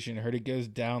conversation. Heard it goes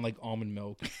down like almond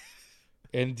milk.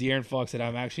 And De'Aaron Fox said,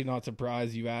 I'm actually not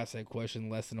surprised you asked that question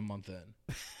less than a month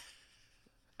in.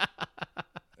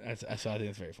 So I think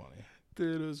it's very funny.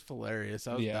 Dude, it was hilarious.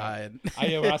 I was dying.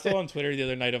 I saw on Twitter the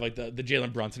other night of like the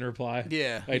Jalen Brunson reply.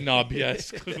 Yeah. Like, nah,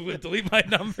 BS. Delete my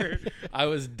number. I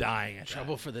was dying at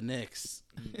Trouble for the Knicks.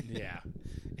 Yeah.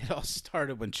 It all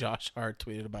started when Josh Hart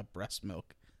tweeted about breast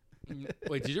milk.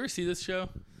 Wait, did you ever see this show?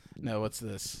 No, what's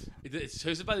this? It's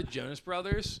hosted by the Jonas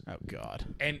Brothers. Oh, God.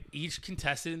 And each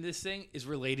contestant in this thing is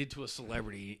related to a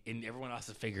celebrity, and everyone has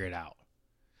to figure it out.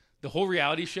 The whole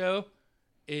reality show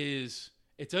is...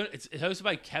 It's hosted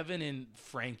by Kevin and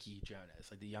Frankie Jonas,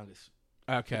 like the youngest.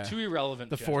 Okay. The 2 irrelevant.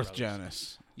 The Jonas 4th brothers.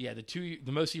 Jonas. Yeah,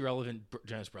 the most irrelevant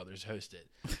Jonas Brothers host it,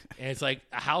 and it's like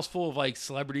a house full of like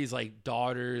celebrities, like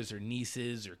daughters or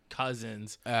nieces or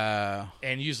cousins, and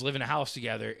you just live in a house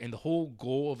together. And the whole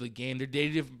goal of the game, they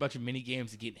did a bunch of mini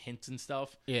games to get hints and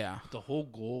stuff. Yeah. The whole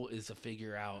goal is to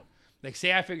figure out, like,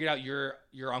 say I figured out your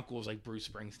uncle was like Bruce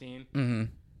Springsteen. Mm-hmm.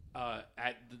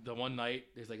 At the one night,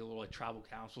 there's like a little like tribal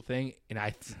council thing, and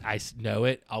I know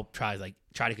it. I'll try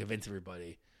to convince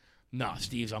everybody. No,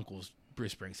 Steve's uncle's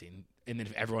Bruce Springsteen, and then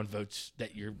if everyone votes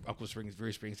that your uncle's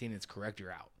Bruce Springsteen, it's correct,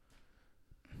 you're out.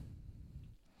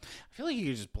 I feel like you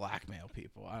could just blackmail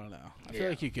people. I don't know. I feel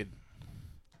like you could.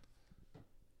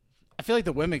 I feel like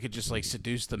the women could just like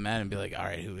seduce the men and be like, "All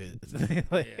right, who is?" Yeah,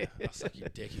 I'll suck your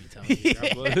dick if you tell me who your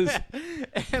uncle is.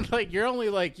 And like you're only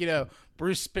like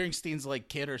Bruce Springsteen's like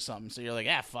kid or something, so you're like,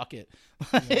 fuck it.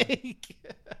 I'm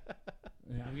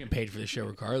getting paid for this show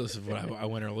regardless of what I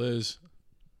win or lose.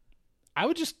 I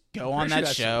would just go on that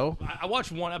show. I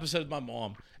watched one episode with my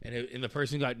mom, and the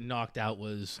person who got knocked out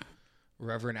was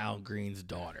Reverend Al Green's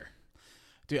daughter.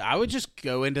 Dude, I would just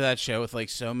go into that show with like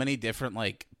so many different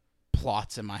like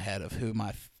plots in my head of who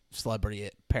my celebrity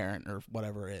parent or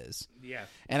whatever is. Yeah.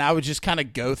 And I would just kind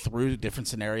of go through different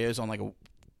scenarios on like a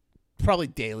probably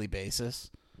daily basis.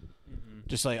 Mm-hmm.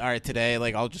 Just like, all right, today,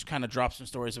 like I'll just kind of drop some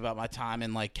stories about my time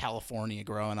in like California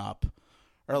growing up.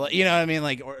 Or like, you know what I mean?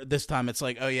 Like, or this time it's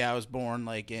like, oh yeah, I was born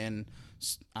like in,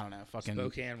 I don't know, fucking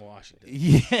Spokane, Washington.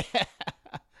 Yeah.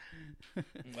 All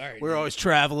right. We're always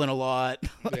traveling a lot.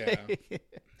 Yeah.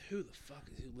 Who the fuck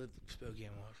is who lived in Spokane,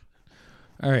 Washington?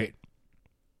 All right.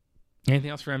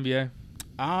 Anything else for NBA?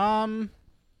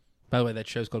 By the way, that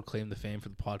show's called Claim to Fame for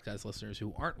the podcast listeners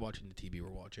who aren't watching the TV we're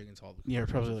watching. It's all the you're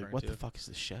probably like, what the fuck is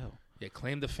this show? Yeah,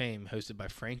 Claim to Fame, hosted by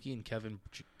Frankie and Kevin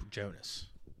Jonas.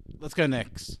 Let's go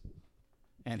Knicks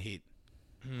and Heat.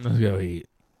 Let's go Heat.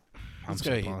 I'm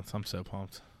so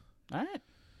pumped. All right.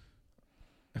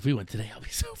 If we win today, I'll be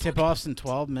so pumped. Tip-offs in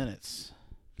 12 minutes.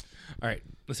 All right,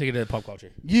 let's take it to pop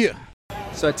culture. Yeah.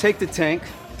 So I take the tank,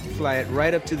 fly it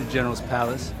right up to the general's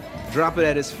palace, drop it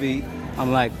at his feet.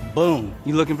 I'm like, boom,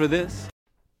 you looking for this?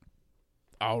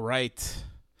 All right.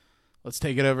 Let's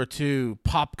take it over to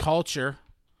pop culture,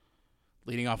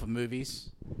 leading off of movies.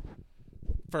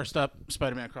 First up,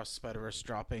 Spider-Man Across the Spider-Verse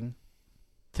dropping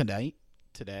today,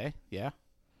 yeah,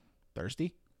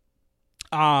 Thursday.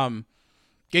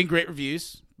 Getting great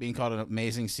reviews, being called an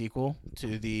amazing sequel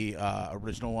to the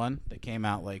original one that came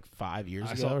out like 5 years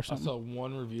ago or something. I saw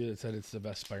one review that said it's the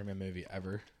best Spider-Man movie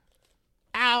ever.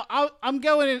 I'm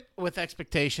going in with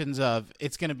expectations of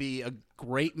it's going to be a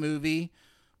great movie,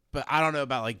 but I don't know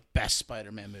about like best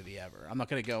Spider-Man movie ever. I'm not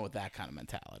going to go with that kind of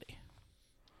mentality.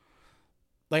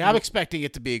 Like I'm expecting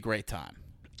it to be a great time.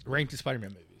 Rank the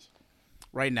Spider-Man movies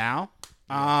right now.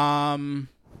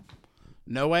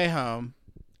 No Way Home,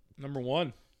 number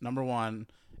 1.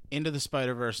 Into the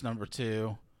Spider-Verse, number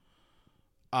 2.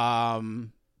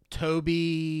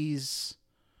 Tobey's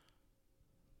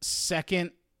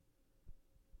second,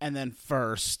 and then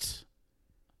first.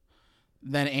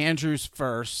 Then Andrew's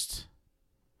first.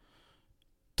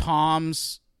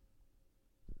 Tom's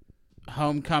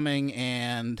Homecoming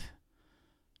and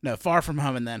Far From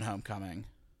Home, and then Homecoming.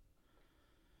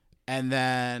 And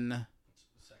then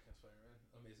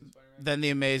The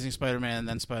Amazing Spider-Man, and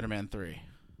then Spider-Man 3.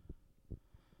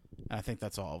 And I think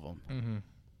that's all of them. Mm-hmm.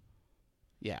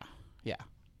 Yeah.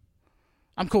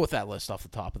 I'm cool with that list off the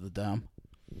top of the dome.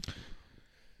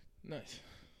 Nice.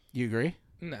 You agree?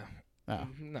 No. Oh.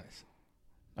 Nice.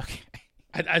 Okay.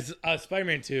 As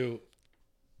Spider-Man 2,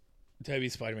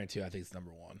 Tobey's Spider-Man 2, I think it's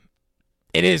number 1.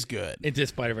 It is good. Into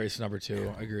Spider-Verse number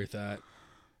 2. I agree with that.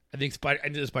 I think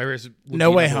Into Spider-Verse.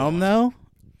 No Way Home, though?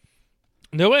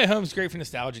 No Way Home's great for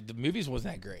nostalgia. The movies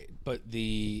wasn't that great, but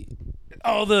the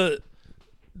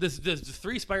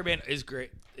 3 Spider-Man is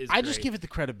great. I just give it the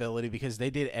credibility because they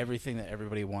did everything that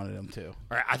everybody wanted them to. All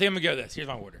right, I think I'm gonna go with this. Here's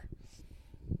my order: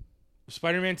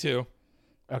 Spider-Man 2,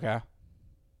 Okay.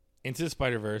 Into the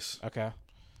Spider-Verse, Okay.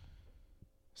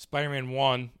 Spider-Man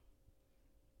 1,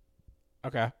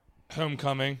 Okay.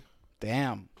 Homecoming,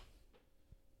 Damn.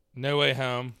 No Way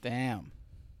Home, Damn.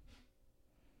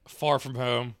 Far From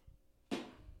Home,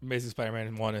 Amazing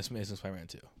Spider-Man 1, and Amazing Spider-Man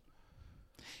 2.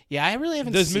 Yeah, I really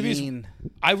haven't Those seen... movies,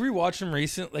 I rewatched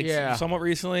them somewhat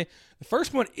recently. The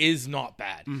first one is not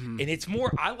bad. Mm-hmm. And it's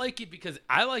more, I like it because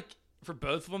for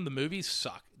both of them, the movies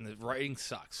suck and the writing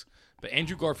sucks. But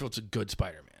Andrew Garfield's a good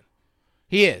Spider-Man.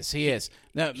 He is.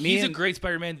 No, He's a great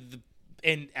Spider-Man.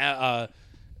 And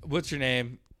what's her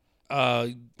name?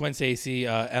 Gwen Stacy,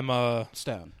 Emma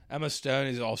Stone. Emma Stone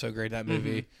is also great in that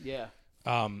movie. Mm-hmm.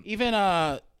 Yeah. Even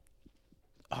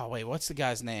what's the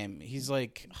guy's name? He's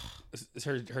like, is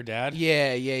her dad?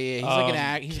 Yeah. He's like an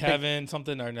act. He's Kevin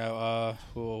something or no?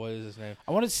 What is his name?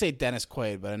 I wanted to say Dennis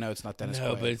Quaid, but I know it's not Dennis Quaid.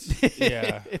 No, but it's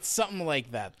yeah, it's something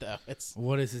like that though.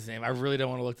 What is his name? I really don't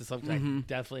want to look this up because I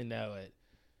definitely know it.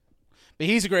 But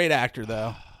he's a great actor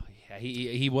though. Yeah,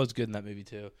 he was good in that movie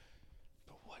too.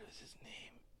 But what is his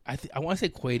name? I want to say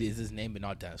Quaid is his name, but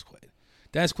not Dennis Quaid.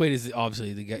 Dennis Quaid is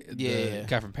obviously the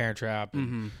guy from Parent Trap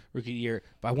and Rookie of the Year.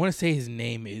 But I want to say his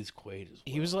name is Quaid as well.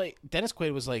 He was like Dennis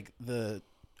Quaid was like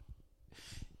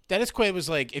Dennis Quaid was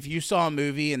like if you saw a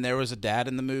movie and there was a dad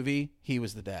in the movie, he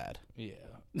was the dad. Yeah.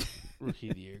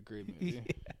 Rookie of the Year, great movie.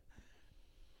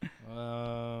 Yeah.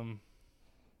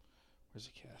 Where's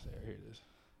the cast there? Here it is.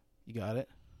 You got it?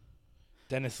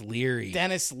 Dennis Leary.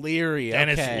 Dennis Leary.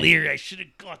 I should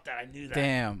have got that. I knew that.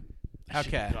 Damn.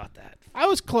 Okay. Got that. I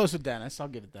was close with Dennis. I'll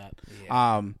give it that.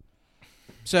 Yeah.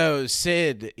 So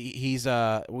Sid, he's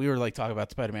we were like talking about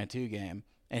the Spider-Man 2 game,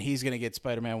 and he's gonna get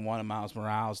Spider-Man 1 and Miles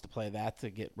Morales to play that to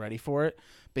get ready for it.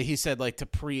 But he said like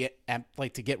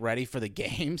to get ready for the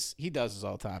games. He does this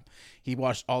all the time. He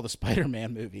watched all the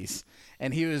Spider-Man movies,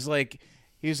 and he was like,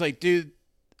 dude,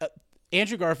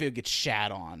 Andrew Garfield gets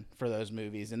shat on for those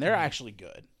movies, and they're actually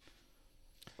good.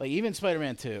 Like even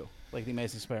Spider-Man 2, like the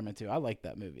Amazing Spider-Man 2, I like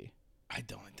that movie. I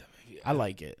don't like that movie. I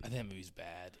like it. I think that movie's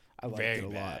bad. I like very it a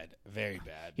bad. lot. Very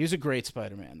bad. He was a great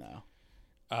Spider-Man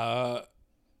though.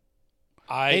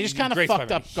 They just kind of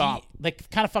fucked up. They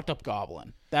kind of fucked up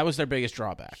Goblin. That was their biggest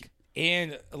drawback.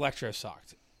 And Electro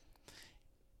sucked.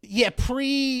 Yeah,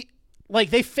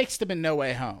 they fixed him in No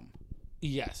Way Home.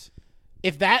 Yes.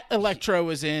 If that Electro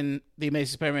was in the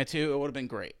Amazing Spider-Man 2, it would have been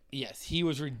great. Yes, he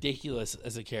was ridiculous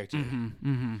as a character.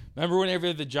 Mm-hmm. Remember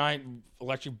whenever the giant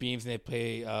electric beams and they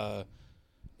play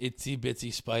Itsy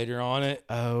Bitsy Spider on it?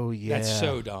 Oh, yeah. That's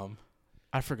so dumb.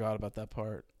 I forgot about that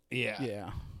part. Yeah. Yeah.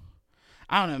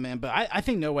 I don't know, man, but I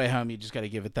think No Way Home, you just got to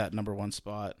give it that number 1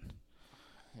 spot.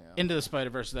 Yeah. Into the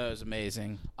Spider-Verse, though, is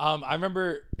amazing. I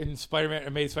remember in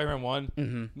Amazing Spider-Man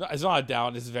 1, it's not a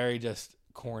down, it's very just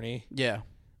corny. Yeah.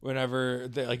 Whenever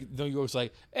the goes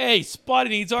like, "Hey, Spotty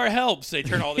needs our help," so they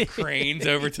turn all the cranes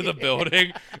over to the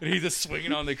building, and he's just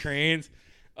swinging on the cranes.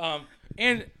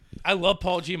 And I love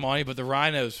Paul Giamatti, but the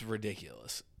Rhino's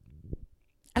ridiculous.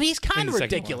 I mean, he's kind of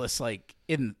ridiculous, like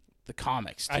in the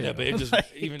comics. Too. I know, but it's just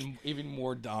like, even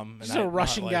more dumb. He's a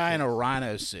Russian guy in a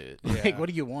rhino suit. Yeah. Like, what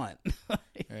do you want?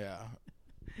 Yeah.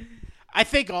 I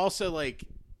think also like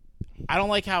I don't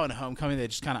like how in Homecoming they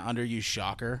just kind of underuse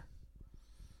Shocker.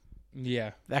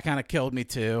 Yeah, that kind of killed me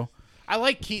too. I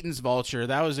like Keaton's Vulture.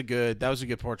 That was a good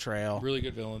portrayal. Really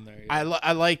good villain there. Yeah.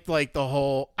 I liked like the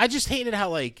whole. I just hated how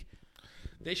like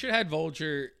they should have had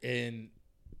Vulture in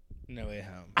No Way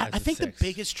Home. I think the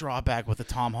biggest drawback with the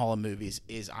Tom Holland movies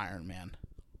is Iron Man.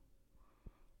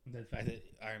 The fact that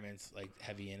Iron Man's like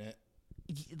heavy in it,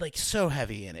 like so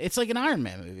heavy in it. It's like an Iron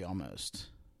Man movie almost.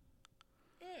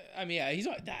 I mean, yeah, he's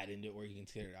not that into it where you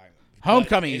consider it Iron Man.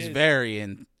 Homecoming is very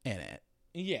in it.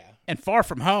 Yeah, and Far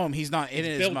From Home, he's not in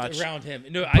it as much. Around him,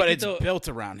 no, but it's built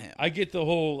around him. I get the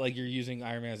whole like you're using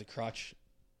Iron Man as a crutch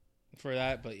for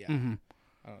that, but yeah, I don't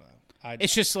know.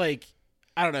 It's just like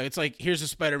I don't know. It's like here's a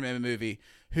Spider-Man movie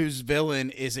whose villain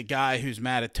is a guy who's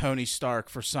mad at Tony Stark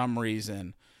for some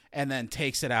reason, and then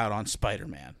takes it out on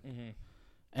Spider-Man.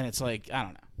 And it's like I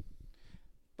don't know.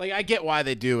 Like I get why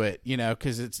they do it, you know,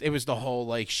 because it was the whole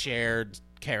like shared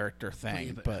character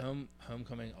thing. But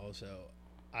Homecoming also,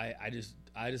 I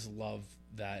just love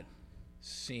that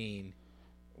scene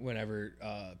whenever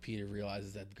Peter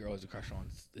realizes that the girl has a crush on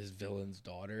his villain's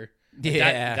daughter.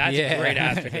 That's a great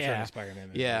aspect of the Spider-Man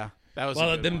movie. Yeah, that was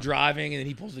them driving and then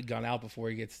he pulls the gun out before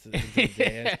he gets to the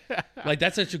dad. Like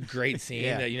that's such a great scene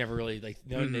that you never really like.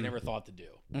 They never thought to do.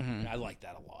 I like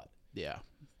that a lot. Yeah.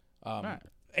 Right.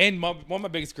 And one of my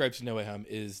biggest gripes in No Way Home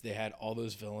is they had all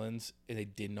those villains and they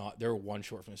did not. They were one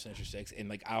short from the Sinister Six, and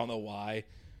like I don't know why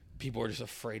people are just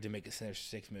afraid to make a Sinister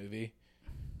Six movie.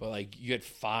 But like you had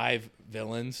 5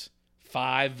 villains.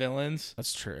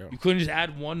 That's true. You couldn't just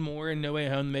add one more in No Way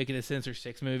Home to make it a Sinister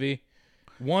Six movie.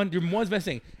 One's best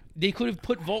thing. They could have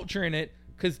put Vulture in it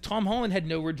because Tom Holland had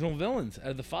no original villains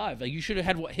out of the 5. Like you should have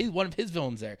had one of his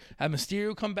villains there. Have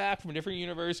Mysterio come back from a different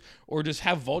universe, or just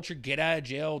have Vulture get out of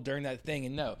jail during that thing.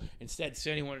 And no, instead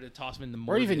Sony wanted to toss him in the.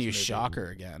 Or even use Shocker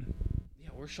again. Yeah,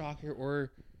 or Shocker,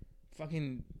 or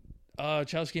fucking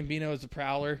Childish Gambino as the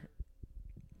Prowler.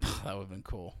 That would have been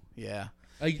cool. Yeah.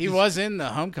 Like, he was in the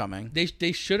Homecoming.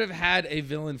 They should have had a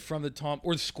villain from the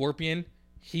or the Scorpion.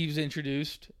 He was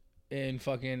introduced in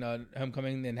fucking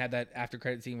Homecoming, and had that after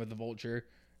credit scene with the Vulture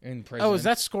in prison. Oh, is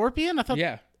that Scorpion? I thought.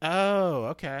 Yeah. Oh,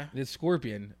 okay. It's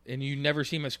Scorpion, and you never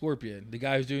see him as Scorpion. The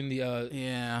guy who's doing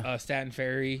the Staten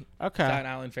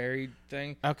Island Ferry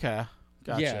thing. Okay,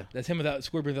 gotcha. Yeah, that's him without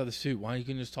Scorpion without the suit. Why don't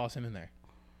you just toss him in there?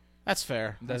 That's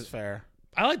fair. That's fair.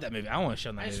 I like that movie. I want to show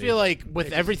that movie. I just feel like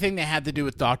with everything they had to do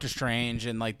with Doctor Strange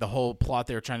and like the whole plot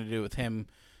they were trying to do with him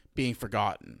being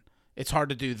forgotten, it's hard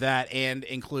to do that and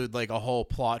include like a whole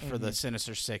plot for the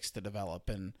Sinister Six to develop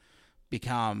and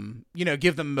become,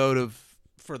 give them motive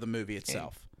for the movie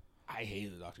itself. And I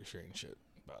hated the Doctor Strange shit,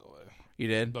 by the way. You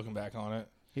did? Looking back on it.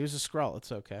 He was a Skrull.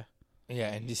 It's okay.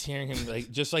 Yeah, and just hearing him like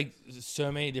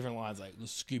so many different lines like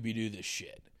Scooby-Doo this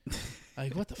shit.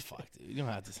 Like what the fuck, dude? You don't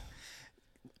have to.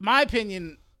 My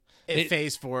opinion in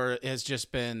Phase 4 has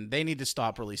just been they need to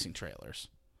stop releasing trailers.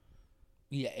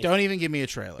 Yeah. Don't even give me a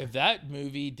trailer. If that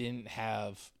movie didn't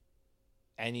have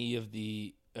any of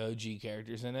the OG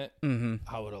characters in it,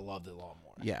 I would have loved it a lot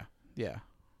more. Yeah.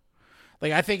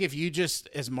 Like, I think if you just,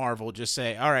 as Marvel, just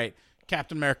say, all right,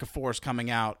 Captain America 4 is coming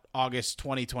out August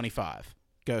 2025.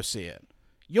 Go see it.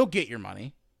 You'll get your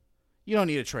money. You don't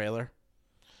need a trailer.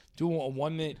 Do a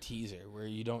 1-minute teaser where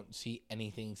you don't see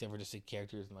anything except for just the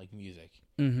characters and like music.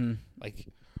 Like,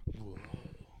 whoa.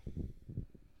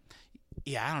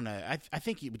 Yeah, I don't know. I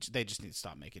think they just need to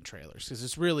stop making trailers because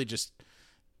it's really just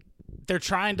they're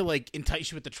trying to like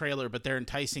entice you with the trailer, but their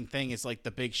enticing thing is like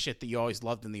the big shit that you always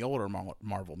loved in the older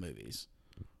Marvel movies.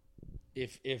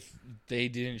 If they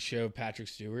didn't show Patrick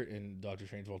Stewart in Doctor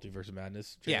Strange Multiverse of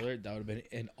Madness trailer, that would have been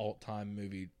an all-time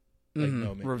movie. Like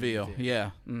moment reveal,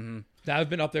 yeah. That would have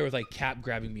been up there with like Cap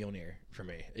grabbing Mjolnir for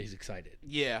me. He's excited.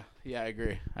 Yeah, I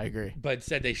agree. But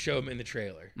instead, they show him in the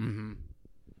trailer.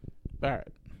 All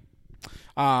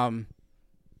right.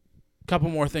 Couple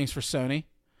more things for Sony.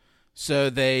 So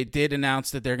they did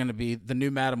announce that they're going to be the new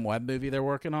Madam Web movie they're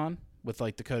working on with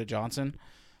like Dakota Johnson.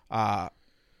 They're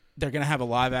going to have a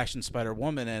live-action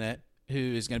Spider-Woman in it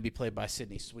who is going to be played by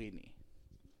Sydney Sweeney.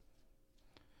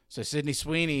 So Sydney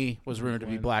Sweeney was rumored to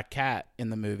be Black Cat in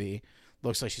the movie.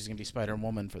 Looks like she's going to be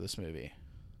Spider-Woman for this movie.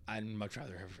 I'd much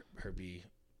rather have her be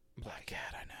Black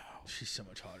Cat, I know. She's so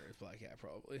much hotter as Black Cat,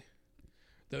 probably.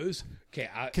 Those... Okay,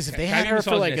 because if they had her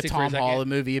for like a Tom Holland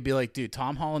movie, you'd be like, dude,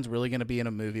 Tom Holland's really going to be in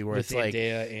a movie where it's like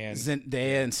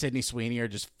Zendaya and Sydney Sweeney are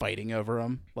just fighting over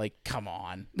him. Like, come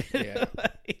on. Yeah.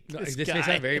 This may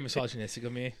sound very misogynistic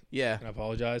of me. Yeah. And I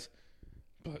apologize.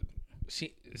 But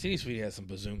Sydney Sweeney has some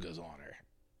bazookas on her.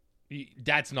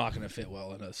 That's not going to fit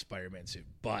well in a Spider-Man suit,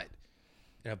 but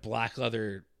in a black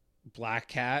leather Black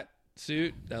Cat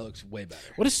suit, that looks way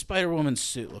better. What does Spider-Woman's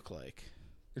suit look like?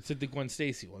 It's like the Gwen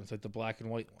Stacy one. It's like the black and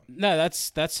white one. No,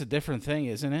 that's a different thing,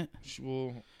 isn't it?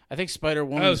 Well, I think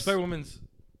Spider-Woman. Oh, Spider-Woman's.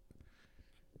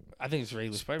 I think it's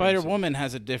regular Spider-Man. Spider-Woman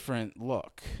has a different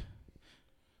look.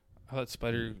 I thought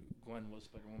Spider-Gwen was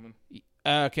Spider-Woman.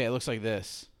 Okay, it looks like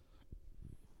this.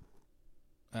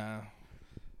 Yeah,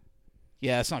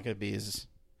 it's not going to be as...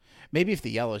 Maybe if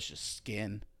the yellow is just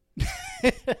skin.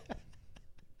 That'd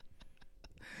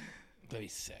be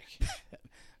sick.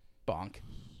 Bonk.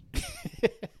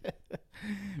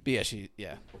 But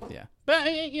yeah. But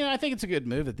I think it's a good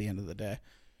move at the end of the day.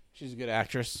 She's a good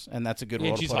actress, and that's a good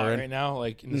role to she's put hot her in. right now,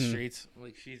 like in the streets.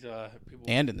 Like she's people.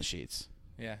 And in the sheets.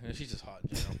 Yeah, she's just hot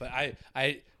in general. But I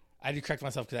did correct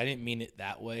myself because I didn't mean it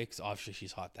that way. Because obviously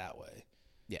she's hot that way.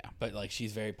 Yeah, but like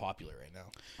she's very popular right now.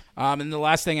 And the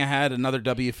last thing I had, another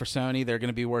W for Sony. They're going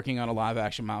to be working on a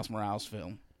live-action Miles Morales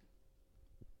film.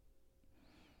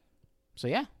 So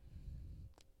yeah.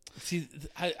 See,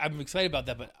 I'm excited about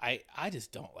that, but I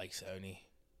just don't like Sony.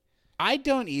 I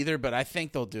don't either, but I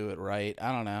think they'll do it right.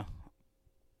 I don't know.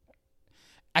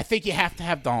 I think you have to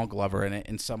have Donald Glover in it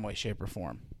in some way, shape, or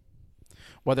form.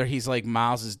 Whether he's like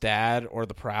Miles' dad or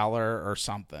the Prowler or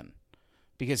something.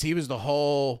 Because he was the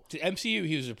whole... To MCU,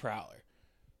 he was a Prowler.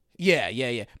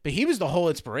 Yeah. But he was the whole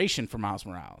inspiration for Miles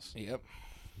Morales. Yep.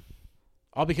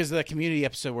 All because of that Community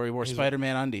episode where he wore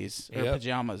Spider-Man undies or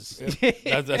pajamas.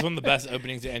 Yep. That's one of the best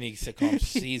openings to any sitcom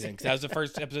season. Because that was the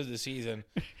first episode of the season.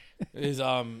 Is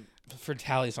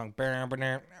Fatality song. And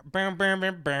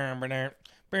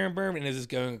it's just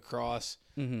going across.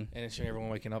 And it's showing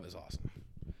everyone waking up is awesome.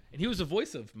 And he was the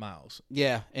voice of Miles.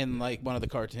 Yeah, in like one of the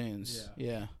cartoons.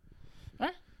 Yeah.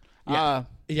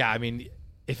 Yeah, I mean,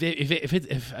 if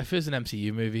it was an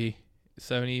MCU movie,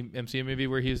 Sony MCU movie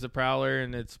where he was the Prowler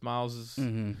and it's Miles'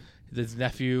 his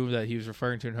nephew that he was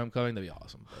referring to in Homecoming, that'd be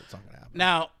awesome. But it's not gonna happen.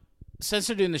 Now, since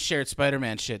they're doing the shared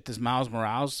Spider-Man shit, does Miles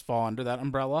Morales fall under that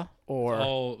umbrella or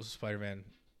all Spider-Man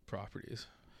properties?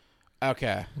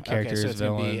 Okay, characters, so it's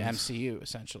gonna be villains. MCU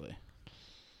essentially.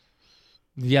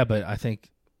 Yeah, but I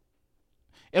think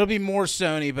it'll be more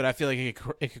Sony, but I feel like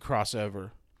it could cross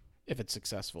over if it's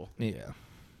successful. Yeah.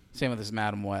 Same with this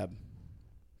Madam Web.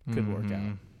 Could work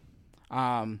out.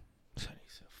 Sony's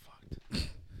so fucked.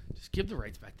 Just give the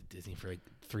rights back to Disney for like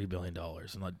 $3 billion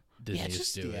and let Disney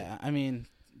just do it. Yeah, I mean,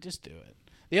 just do it.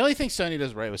 The only thing Sony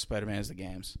does right with Spider-Man is the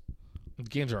games. The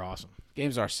games are awesome.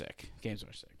 Games are sick.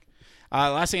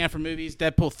 Last thing I have for movies,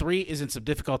 Deadpool 3 is in some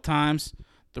difficult times.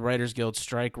 The Writers Guild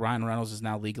strike. Ryan Reynolds is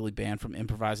now legally banned from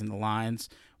improvising the lines,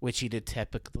 which he did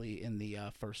typically in the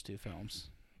first two films.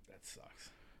 That sucks.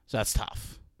 So that's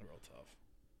tough. Real tough.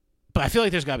 But I feel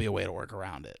like there's got to be a way to work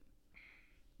around it.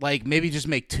 Like, maybe just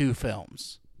make 2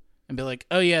 films and be like,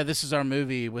 oh, yeah, this is our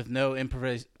movie with no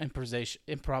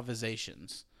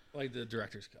improvisations. Like the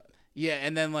director's cut. Yeah,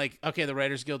 and then, like, okay, the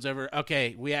Writers Guild's over.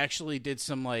 Okay, we actually did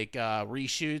some, like,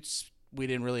 reshoots. We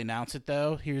didn't really announce it,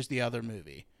 though. Here's the other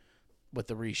movie with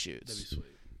the reshoots. That'd be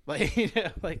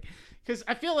sweet. Like, because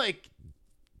I feel like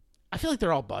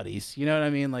they're all buddies. You know what I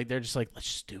mean? Like, they're just like, let's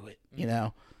just do it. You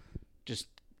know? Just,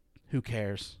 who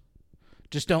cares?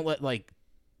 Just don't let, like,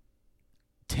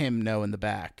 Tim know in the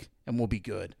back, and we'll be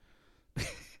good.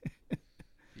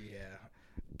 Yeah.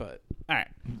 But, all right.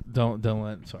 Don't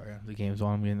let, sorry, the game's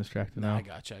on. I'm getting distracted now. I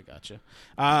gotcha.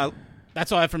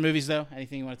 That's all I have for movies, though.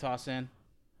 Anything you want to toss in?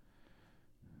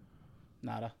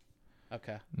 Nada?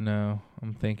 Okay. No,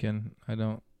 I'm thinking. I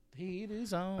don't. Heat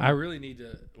is on. I really need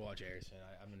to watch Air soon.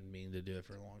 I've been meaning to do it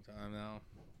for a long time now.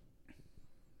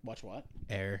 Watch what?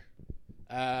 Air.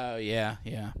 Oh, yeah.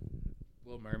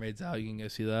 Little Mermaid's out. You can go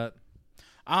see that.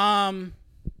 No,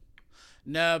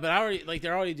 but I already, like,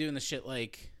 they're already doing the shit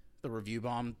like the review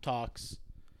bomb talks.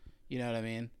 You know what I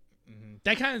mean? Mm-hmm.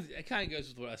 That kind of goes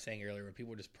with what I was saying earlier when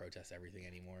people just protest everything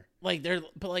anymore. Like,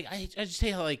 I just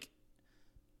say how, like,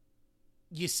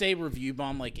 you say review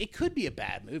bomb, like, it could be a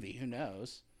bad movie. Who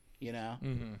knows? You know?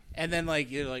 Mm-hmm. And then, like,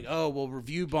 you're like, oh, well,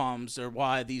 review bombs are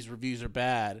why these reviews are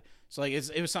bad. So, like,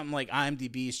 it was something like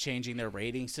IMDb is changing their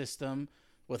rating system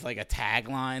with, like, a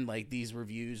tagline, like, these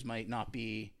reviews might not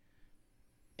be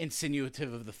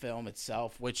insinuative of the film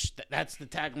itself, which that's the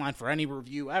tagline for any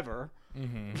review ever.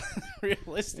 Mm-hmm.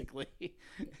 Realistically.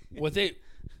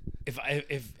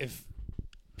 If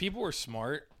people were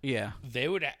smart, yeah, they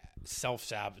would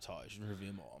self-sabotage and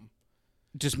review bomb.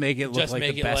 Just make it look like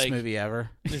the best movie ever.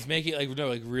 Just make it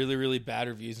like really, really bad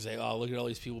reviews and say, "Oh, look at all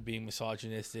these people being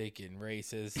misogynistic and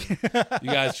racist. And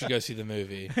you guys should go see the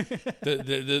movie."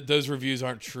 Those reviews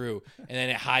aren't true, and then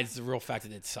it hides the real fact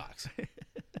that it sucks. Like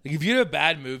if you had a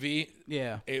bad movie,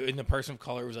 yeah, and the person of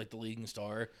color was like the leading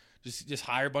star, Just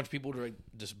hire a bunch of people to like,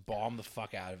 just bomb the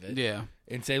fuck out of it. Yeah.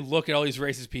 And say, look at all these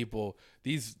racist people.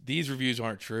 These reviews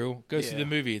aren't true. Go see the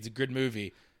movie. It's a good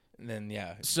movie. And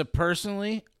then So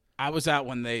personally, I was out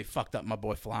when they fucked up my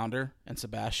boy Flounder and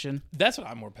Sebastian. That's what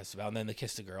I'm more pissed about. And then the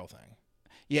kiss the girl thing.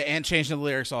 Yeah, and changing the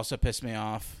lyrics also pissed me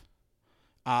off.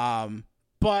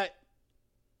 But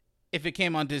if it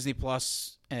came on Disney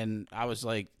Plus and I was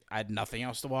like, I had nothing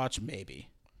else to watch, maybe.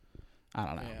 I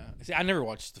don't know. Yeah. See, I never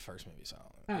watched the first movie, so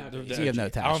you have no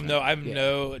attachment. I have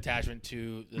no attachment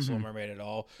to this Little Mermaid at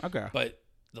all. Okay. But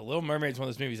The Little Mermaid is one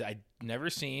of those movies I'd never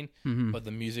seen, but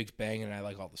the music's banging and I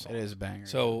like all the songs. It is a banger.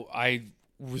 So I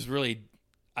was really,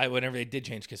 whenever they did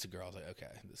change Kiss the Girl, I was like, okay,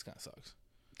 this kind of sucks.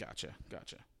 Gotcha.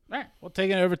 All right, well,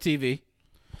 taking it over TV.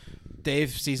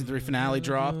 Dave season 3 finale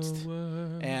dropped,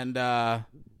 and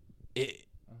it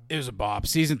was a bop.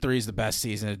 Season 3 is the best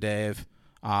season of Dave.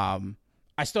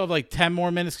 I still have like 10 more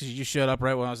minutes because you just showed up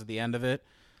right when I was at the end of it,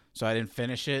 so I didn't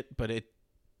finish it. But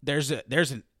there's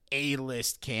an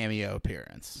A-list cameo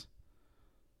appearance.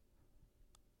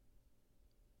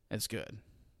 It's good.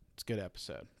 It's a good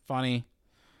episode. Funny.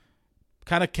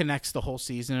 Kind of connects the whole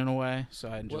season in a way, so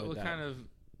I enjoyed that. What kind of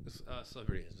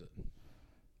celebrity is it?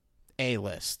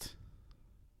 A-list.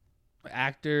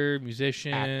 Actor,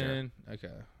 musician.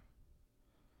 Actor.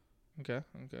 Okay.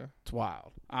 It's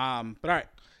wild. But all right.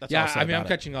 That's yeah, all I'll say I mean, I'm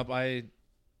about it. catching up.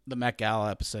 The Met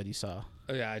Gala episode you saw.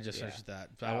 Oh yeah, I just searched that.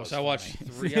 That I watched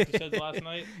 3 episodes last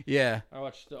night. Yeah. I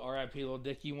watched the R.I.P. Lil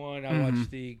Dicky one. I watched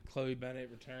the Chloe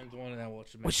Bennett Returns one, and I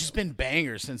watched the Which has been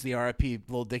bangers since the R.I.P.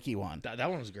 Lil Dicky one. That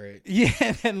one was great. Yeah,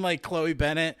 and then like Chloe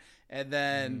Bennett, and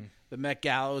then the Met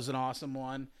Gala was an awesome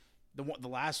one. The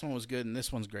last one was good, and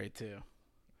this one's great too.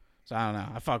 So I don't know.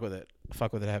 I fuck with it.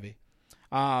 Heavy.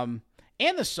 And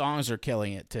the songs are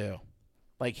killing it too.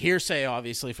 Like Hearsay,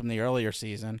 obviously from the earlier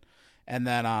season, and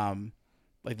then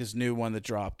like this new one that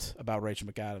dropped about Rachel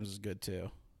McAdams is good too.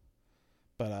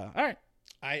 But all right.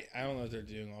 I don't know what they're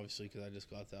doing, obviously, because I just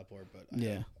got that part. But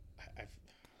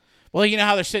well, you know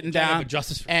how they're sitting down,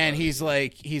 Justice for and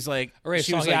Chloe. he's like, right,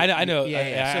 she was song. like, I know.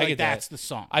 Yeah, I so get that's that. the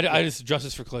song. I just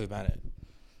Justice for Chloe Bennett.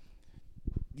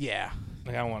 Yeah.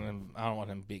 Like I don't want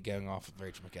him going off with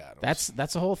Rachel McAdams.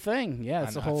 That's the whole thing. Yeah,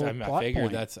 that's the whole plot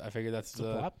point. I figured that's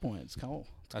the plot point. It's cool.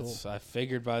 It's cool. I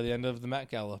figured by the end of the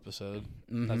Met Gala episode,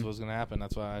 that's what's gonna happen.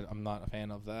 That's why I'm not a fan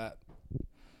of that.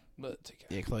 But it's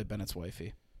okay. Yeah, Chloe Bennett's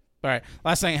wifey. All right,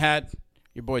 last thing I had,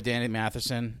 your boy Danny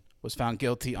Matheson was found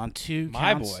guilty on 2 counts.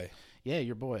 My boy. Yeah,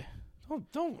 your boy.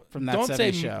 Don't from that don't 70s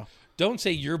say show. Don't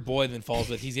say your boy then falls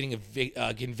with he's getting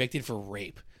convicted for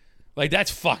rape. Like that's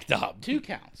fucked up. 2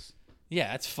 counts. Yeah,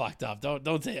 that's fucked up.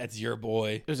 Don't say that's your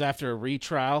boy. It was after a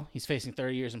retrial. He's facing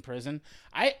 30 years in prison.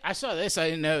 I saw this. I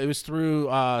didn't know it was through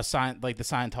the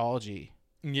Scientology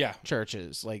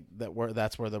churches. Like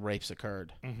that's where the rapes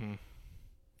occurred. Mm-hmm.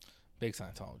 Big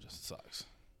Scientologist sucks.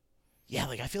 Yeah,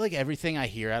 like I feel like everything I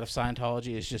hear out of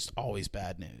Scientology is just always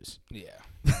bad news. Yeah.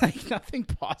 Like nothing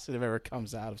positive ever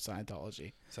comes out of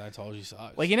Scientology. Scientology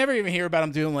sucks. Like you never even hear about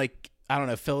them doing like, I don't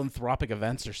know, philanthropic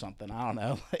events or something. I don't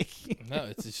know. Like no,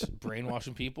 it's just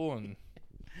brainwashing people and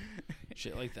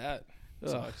shit like that. It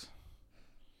sucks.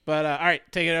 But all right,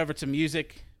 take it over to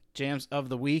music jams of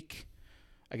the week.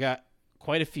 I got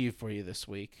quite a few for you this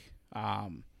week,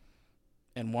 and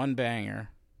one banger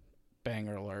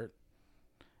alert.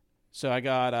 So I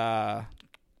got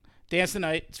Dance the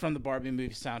Night. It's from the Barbie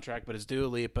movie soundtrack, but it's Dua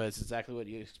Lipa. It's exactly what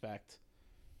you expect.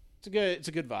 It's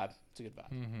a good vibe.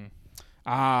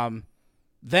 Mm-hmm.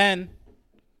 Then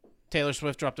Taylor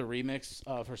Swift dropped a remix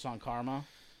of her song Karma.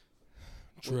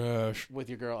 Trash. With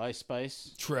your girl Ice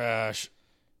Spice. Trash.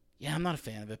 Yeah, I'm not a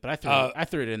fan of it, but I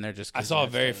threw it in there just 'cause I saw a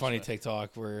very Taylor funny Swift.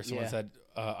 TikTok where someone said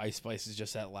Ice Spice is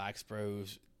just that lax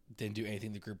bros didn't do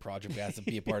anything the group project but has to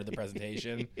be a part of the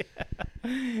presentation.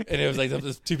 And it was like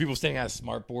there's 2 people standing at a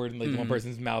smart board and like one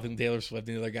person's mouthing Taylor Swift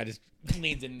and the other guy just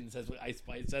leans in and says what Ice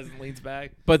Spice says and leans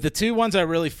back. But the 2 ones I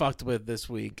really fucked with this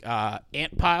week,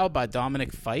 Ant Pile by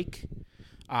Dominic Fike.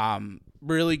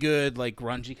 Really good, like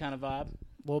grungy kind of vibe, a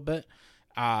little bit.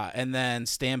 And then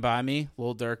Stand By Me,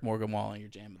 Lil Durk, Morgan Wallen, your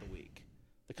jam of the week.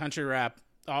 The country rap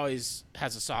always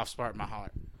has a soft spot in my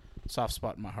heart.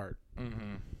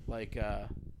 Mm-hmm. Like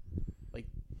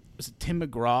was it Tim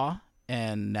McGraw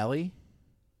and Nelly?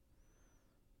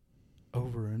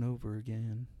 Over and over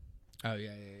again. Oh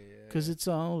yeah. Because it's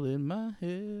all in my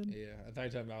head. Yeah, I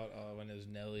thought you were talking about when it was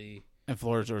Nelly and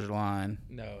Florida Georgia Line.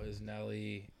 No, it was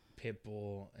Nelly,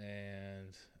 Pitbull,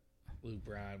 and Luke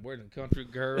Bryan. Where the country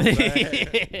girls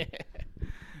at?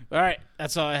 All right,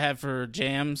 that's all I have for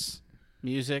jams,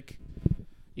 music.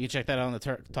 You can check that out on the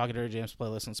Talkin Dirty Jams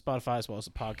playlist on Spotify as well as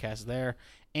the podcast there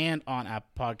and on Apple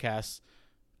Podcasts.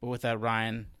 But with that,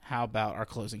 Ryan, how about our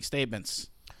closing statements?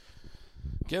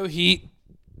 Go Heat.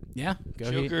 Yeah,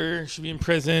 go Joker should be in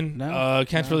prison. No.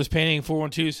 Kent's Brothers Painting,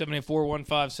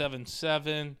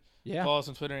 412-784-1577. Yeah. Follow us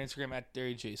on Twitter and Instagram at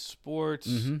Derry J Sports.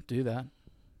 Do that.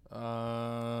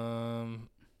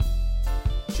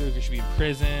 Joker should be in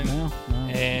prison. No.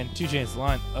 And 2 Chainz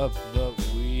line of the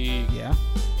week. Yeah.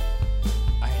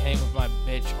 I hang with my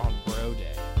bitch on bro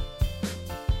day.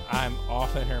 I'm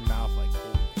off in her mouth like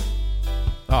cool.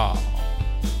 Oh.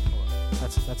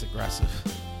 That's aggressive.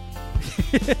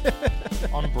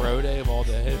 On bro day of all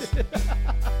days.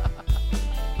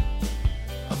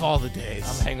 Of all the days.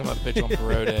 I'm hanging my bitch on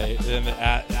bro day. And then the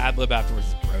ad lib afterwards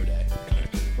is bro day.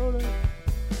 Bro day.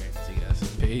 Alright, see you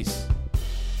guys. Peace.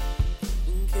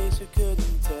 In case you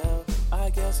couldn't tell, I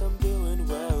guess I'm doing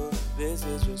well. This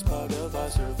is just part of our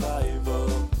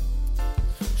survival.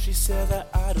 She said that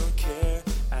I don't care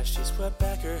as she swept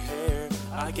back her hair.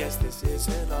 I guess this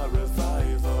isn't our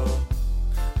revival.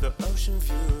 The ocean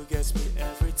view gets me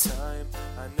every time.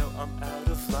 I know I'm out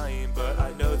of line, but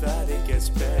I know that it gets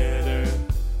better.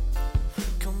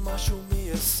 Come on, show me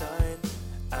a sign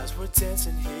as we're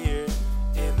dancing here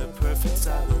in the perfect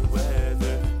silent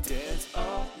weather. Dance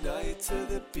all night to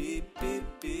the beat, beat,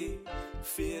 beat.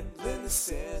 Feeling the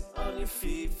sand on your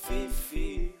feet, feet,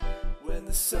 feet. When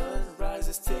the sun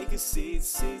rises, take a seat,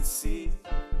 seat, seat.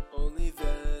 Only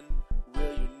then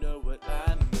will you know what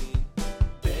I mean.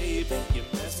 Baby, you're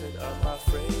messing up my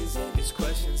phrasing. These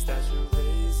questions that you're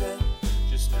raising,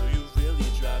 just know you really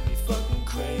drive me fucking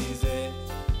crazy.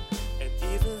 And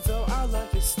even though I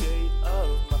like your state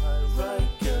of mind, right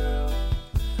girl,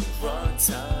 wrong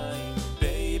time.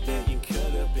 Baby, you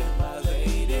could have been my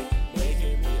lady,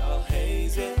 making me all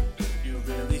hazy. You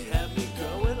really had me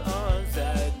going on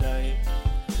that night.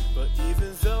 But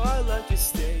even though I like your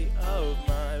state of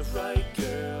mind, right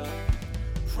girl,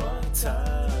 wrong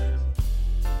time.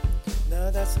 Now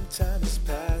that some time has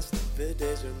passed, the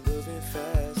days are moving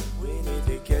fast. We need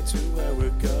to get to where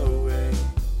we're going.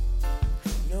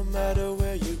 No matter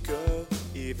where you go,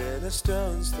 even a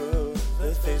stone's throw,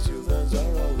 the things you learn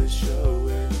are always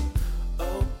showing.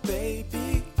 Oh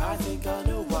baby, I think I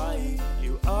know why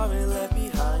you aren't left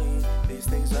behind. These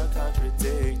things are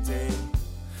contradicting.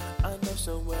 I know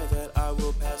somewhere that I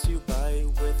will pass you by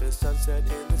with a sunset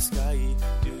in the sky.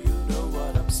 Do you know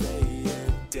what I'm saying?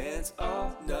 Dance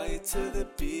all night to the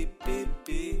beat, beat,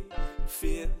 beat.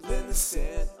 Feeling the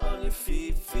sand on your feet.